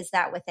 what is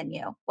that within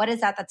you? What is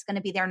that that's going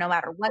to be there no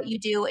matter what you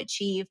do,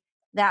 achieve?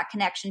 That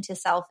connection to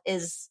self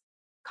is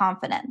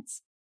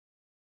confidence.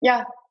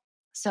 Yeah.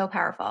 So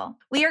powerful.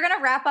 We are going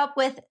to wrap up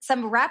with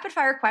some rapid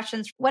fire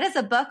questions. What is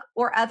a book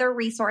or other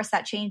resource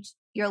that changed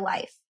your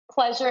life?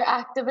 Pleasure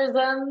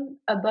Activism,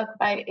 a book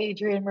by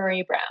Adrienne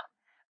Marie Brown.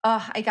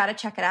 Oh, I got to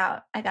check it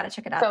out. So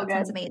that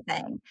sounds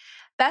amazing.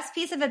 Best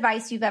piece of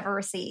advice you've ever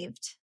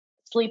received?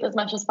 Sleep as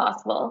much as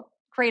possible.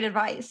 Great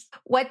advice.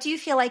 What do you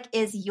feel like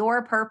is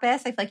your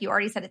purpose? I feel like you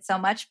already said it so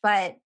much,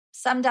 but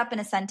summed up in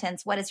a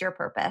sentence, what is your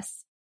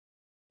purpose?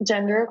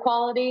 Gender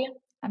equality.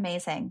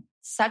 Amazing.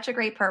 Such a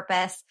great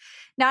purpose.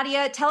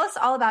 Nadya, tell us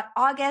all about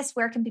August.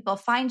 Where can people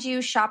find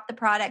you, shop the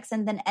products,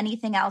 and then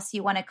anything else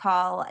you want to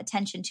call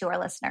attention to our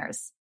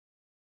listeners?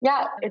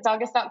 Yeah, it's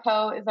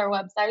august.co is our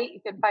website.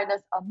 You can find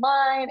us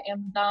online,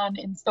 Amazon,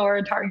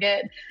 in-store,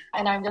 Target,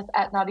 and I'm just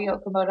at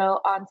Nadya Okamoto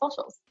on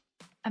socials.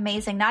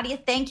 Amazing.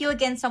 Nadya, thank you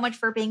again so much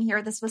for being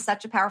here. This was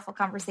such a powerful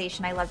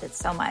conversation. I loved it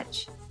so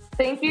much.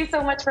 Thank you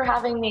so much for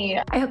having me.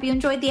 I hope you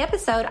enjoyed the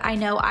episode. I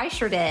know I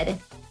sure did.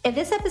 If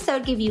this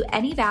episode gave you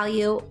any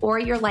value or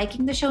you're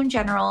liking the show in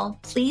general,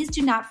 please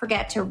do not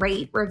forget to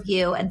rate,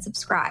 review, and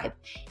subscribe.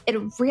 It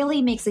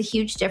really makes a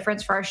huge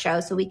difference for our show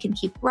so we can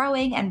keep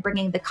growing and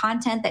bringing the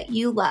content that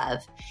you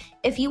love.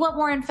 If you want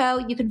more info,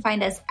 you can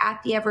find us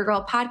at the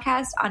Evergirl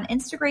Podcast on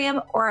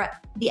Instagram or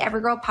at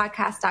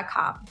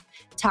theevergirlpodcast.com.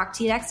 Talk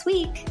to you next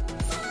week.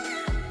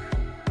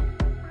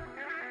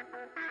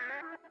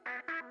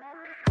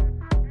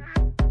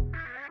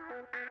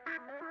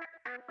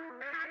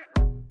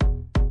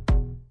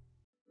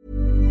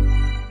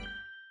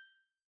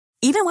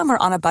 Even when we're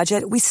on a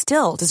budget, we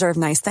still deserve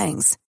nice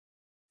things.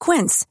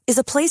 Quince is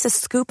a place to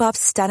scoop up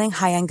stunning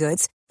high-end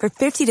goods for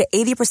 50 to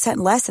 80%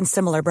 less than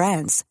similar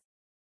brands.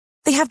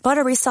 They have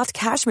buttery soft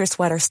cashmere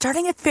sweaters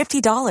starting at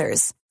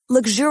 $50,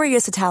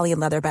 luxurious Italian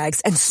leather bags,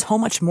 and so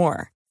much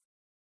more.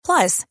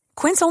 Plus,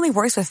 Quince only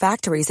works with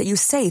factories that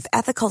use safe,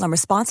 ethical, and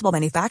responsible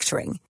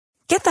manufacturing.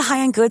 Get the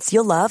high-end goods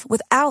you'll love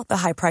without the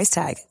high price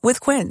tag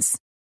with Quince.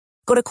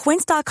 Go to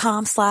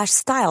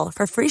quince.com/style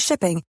for free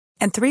shipping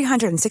and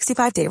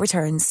 365-day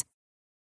returns.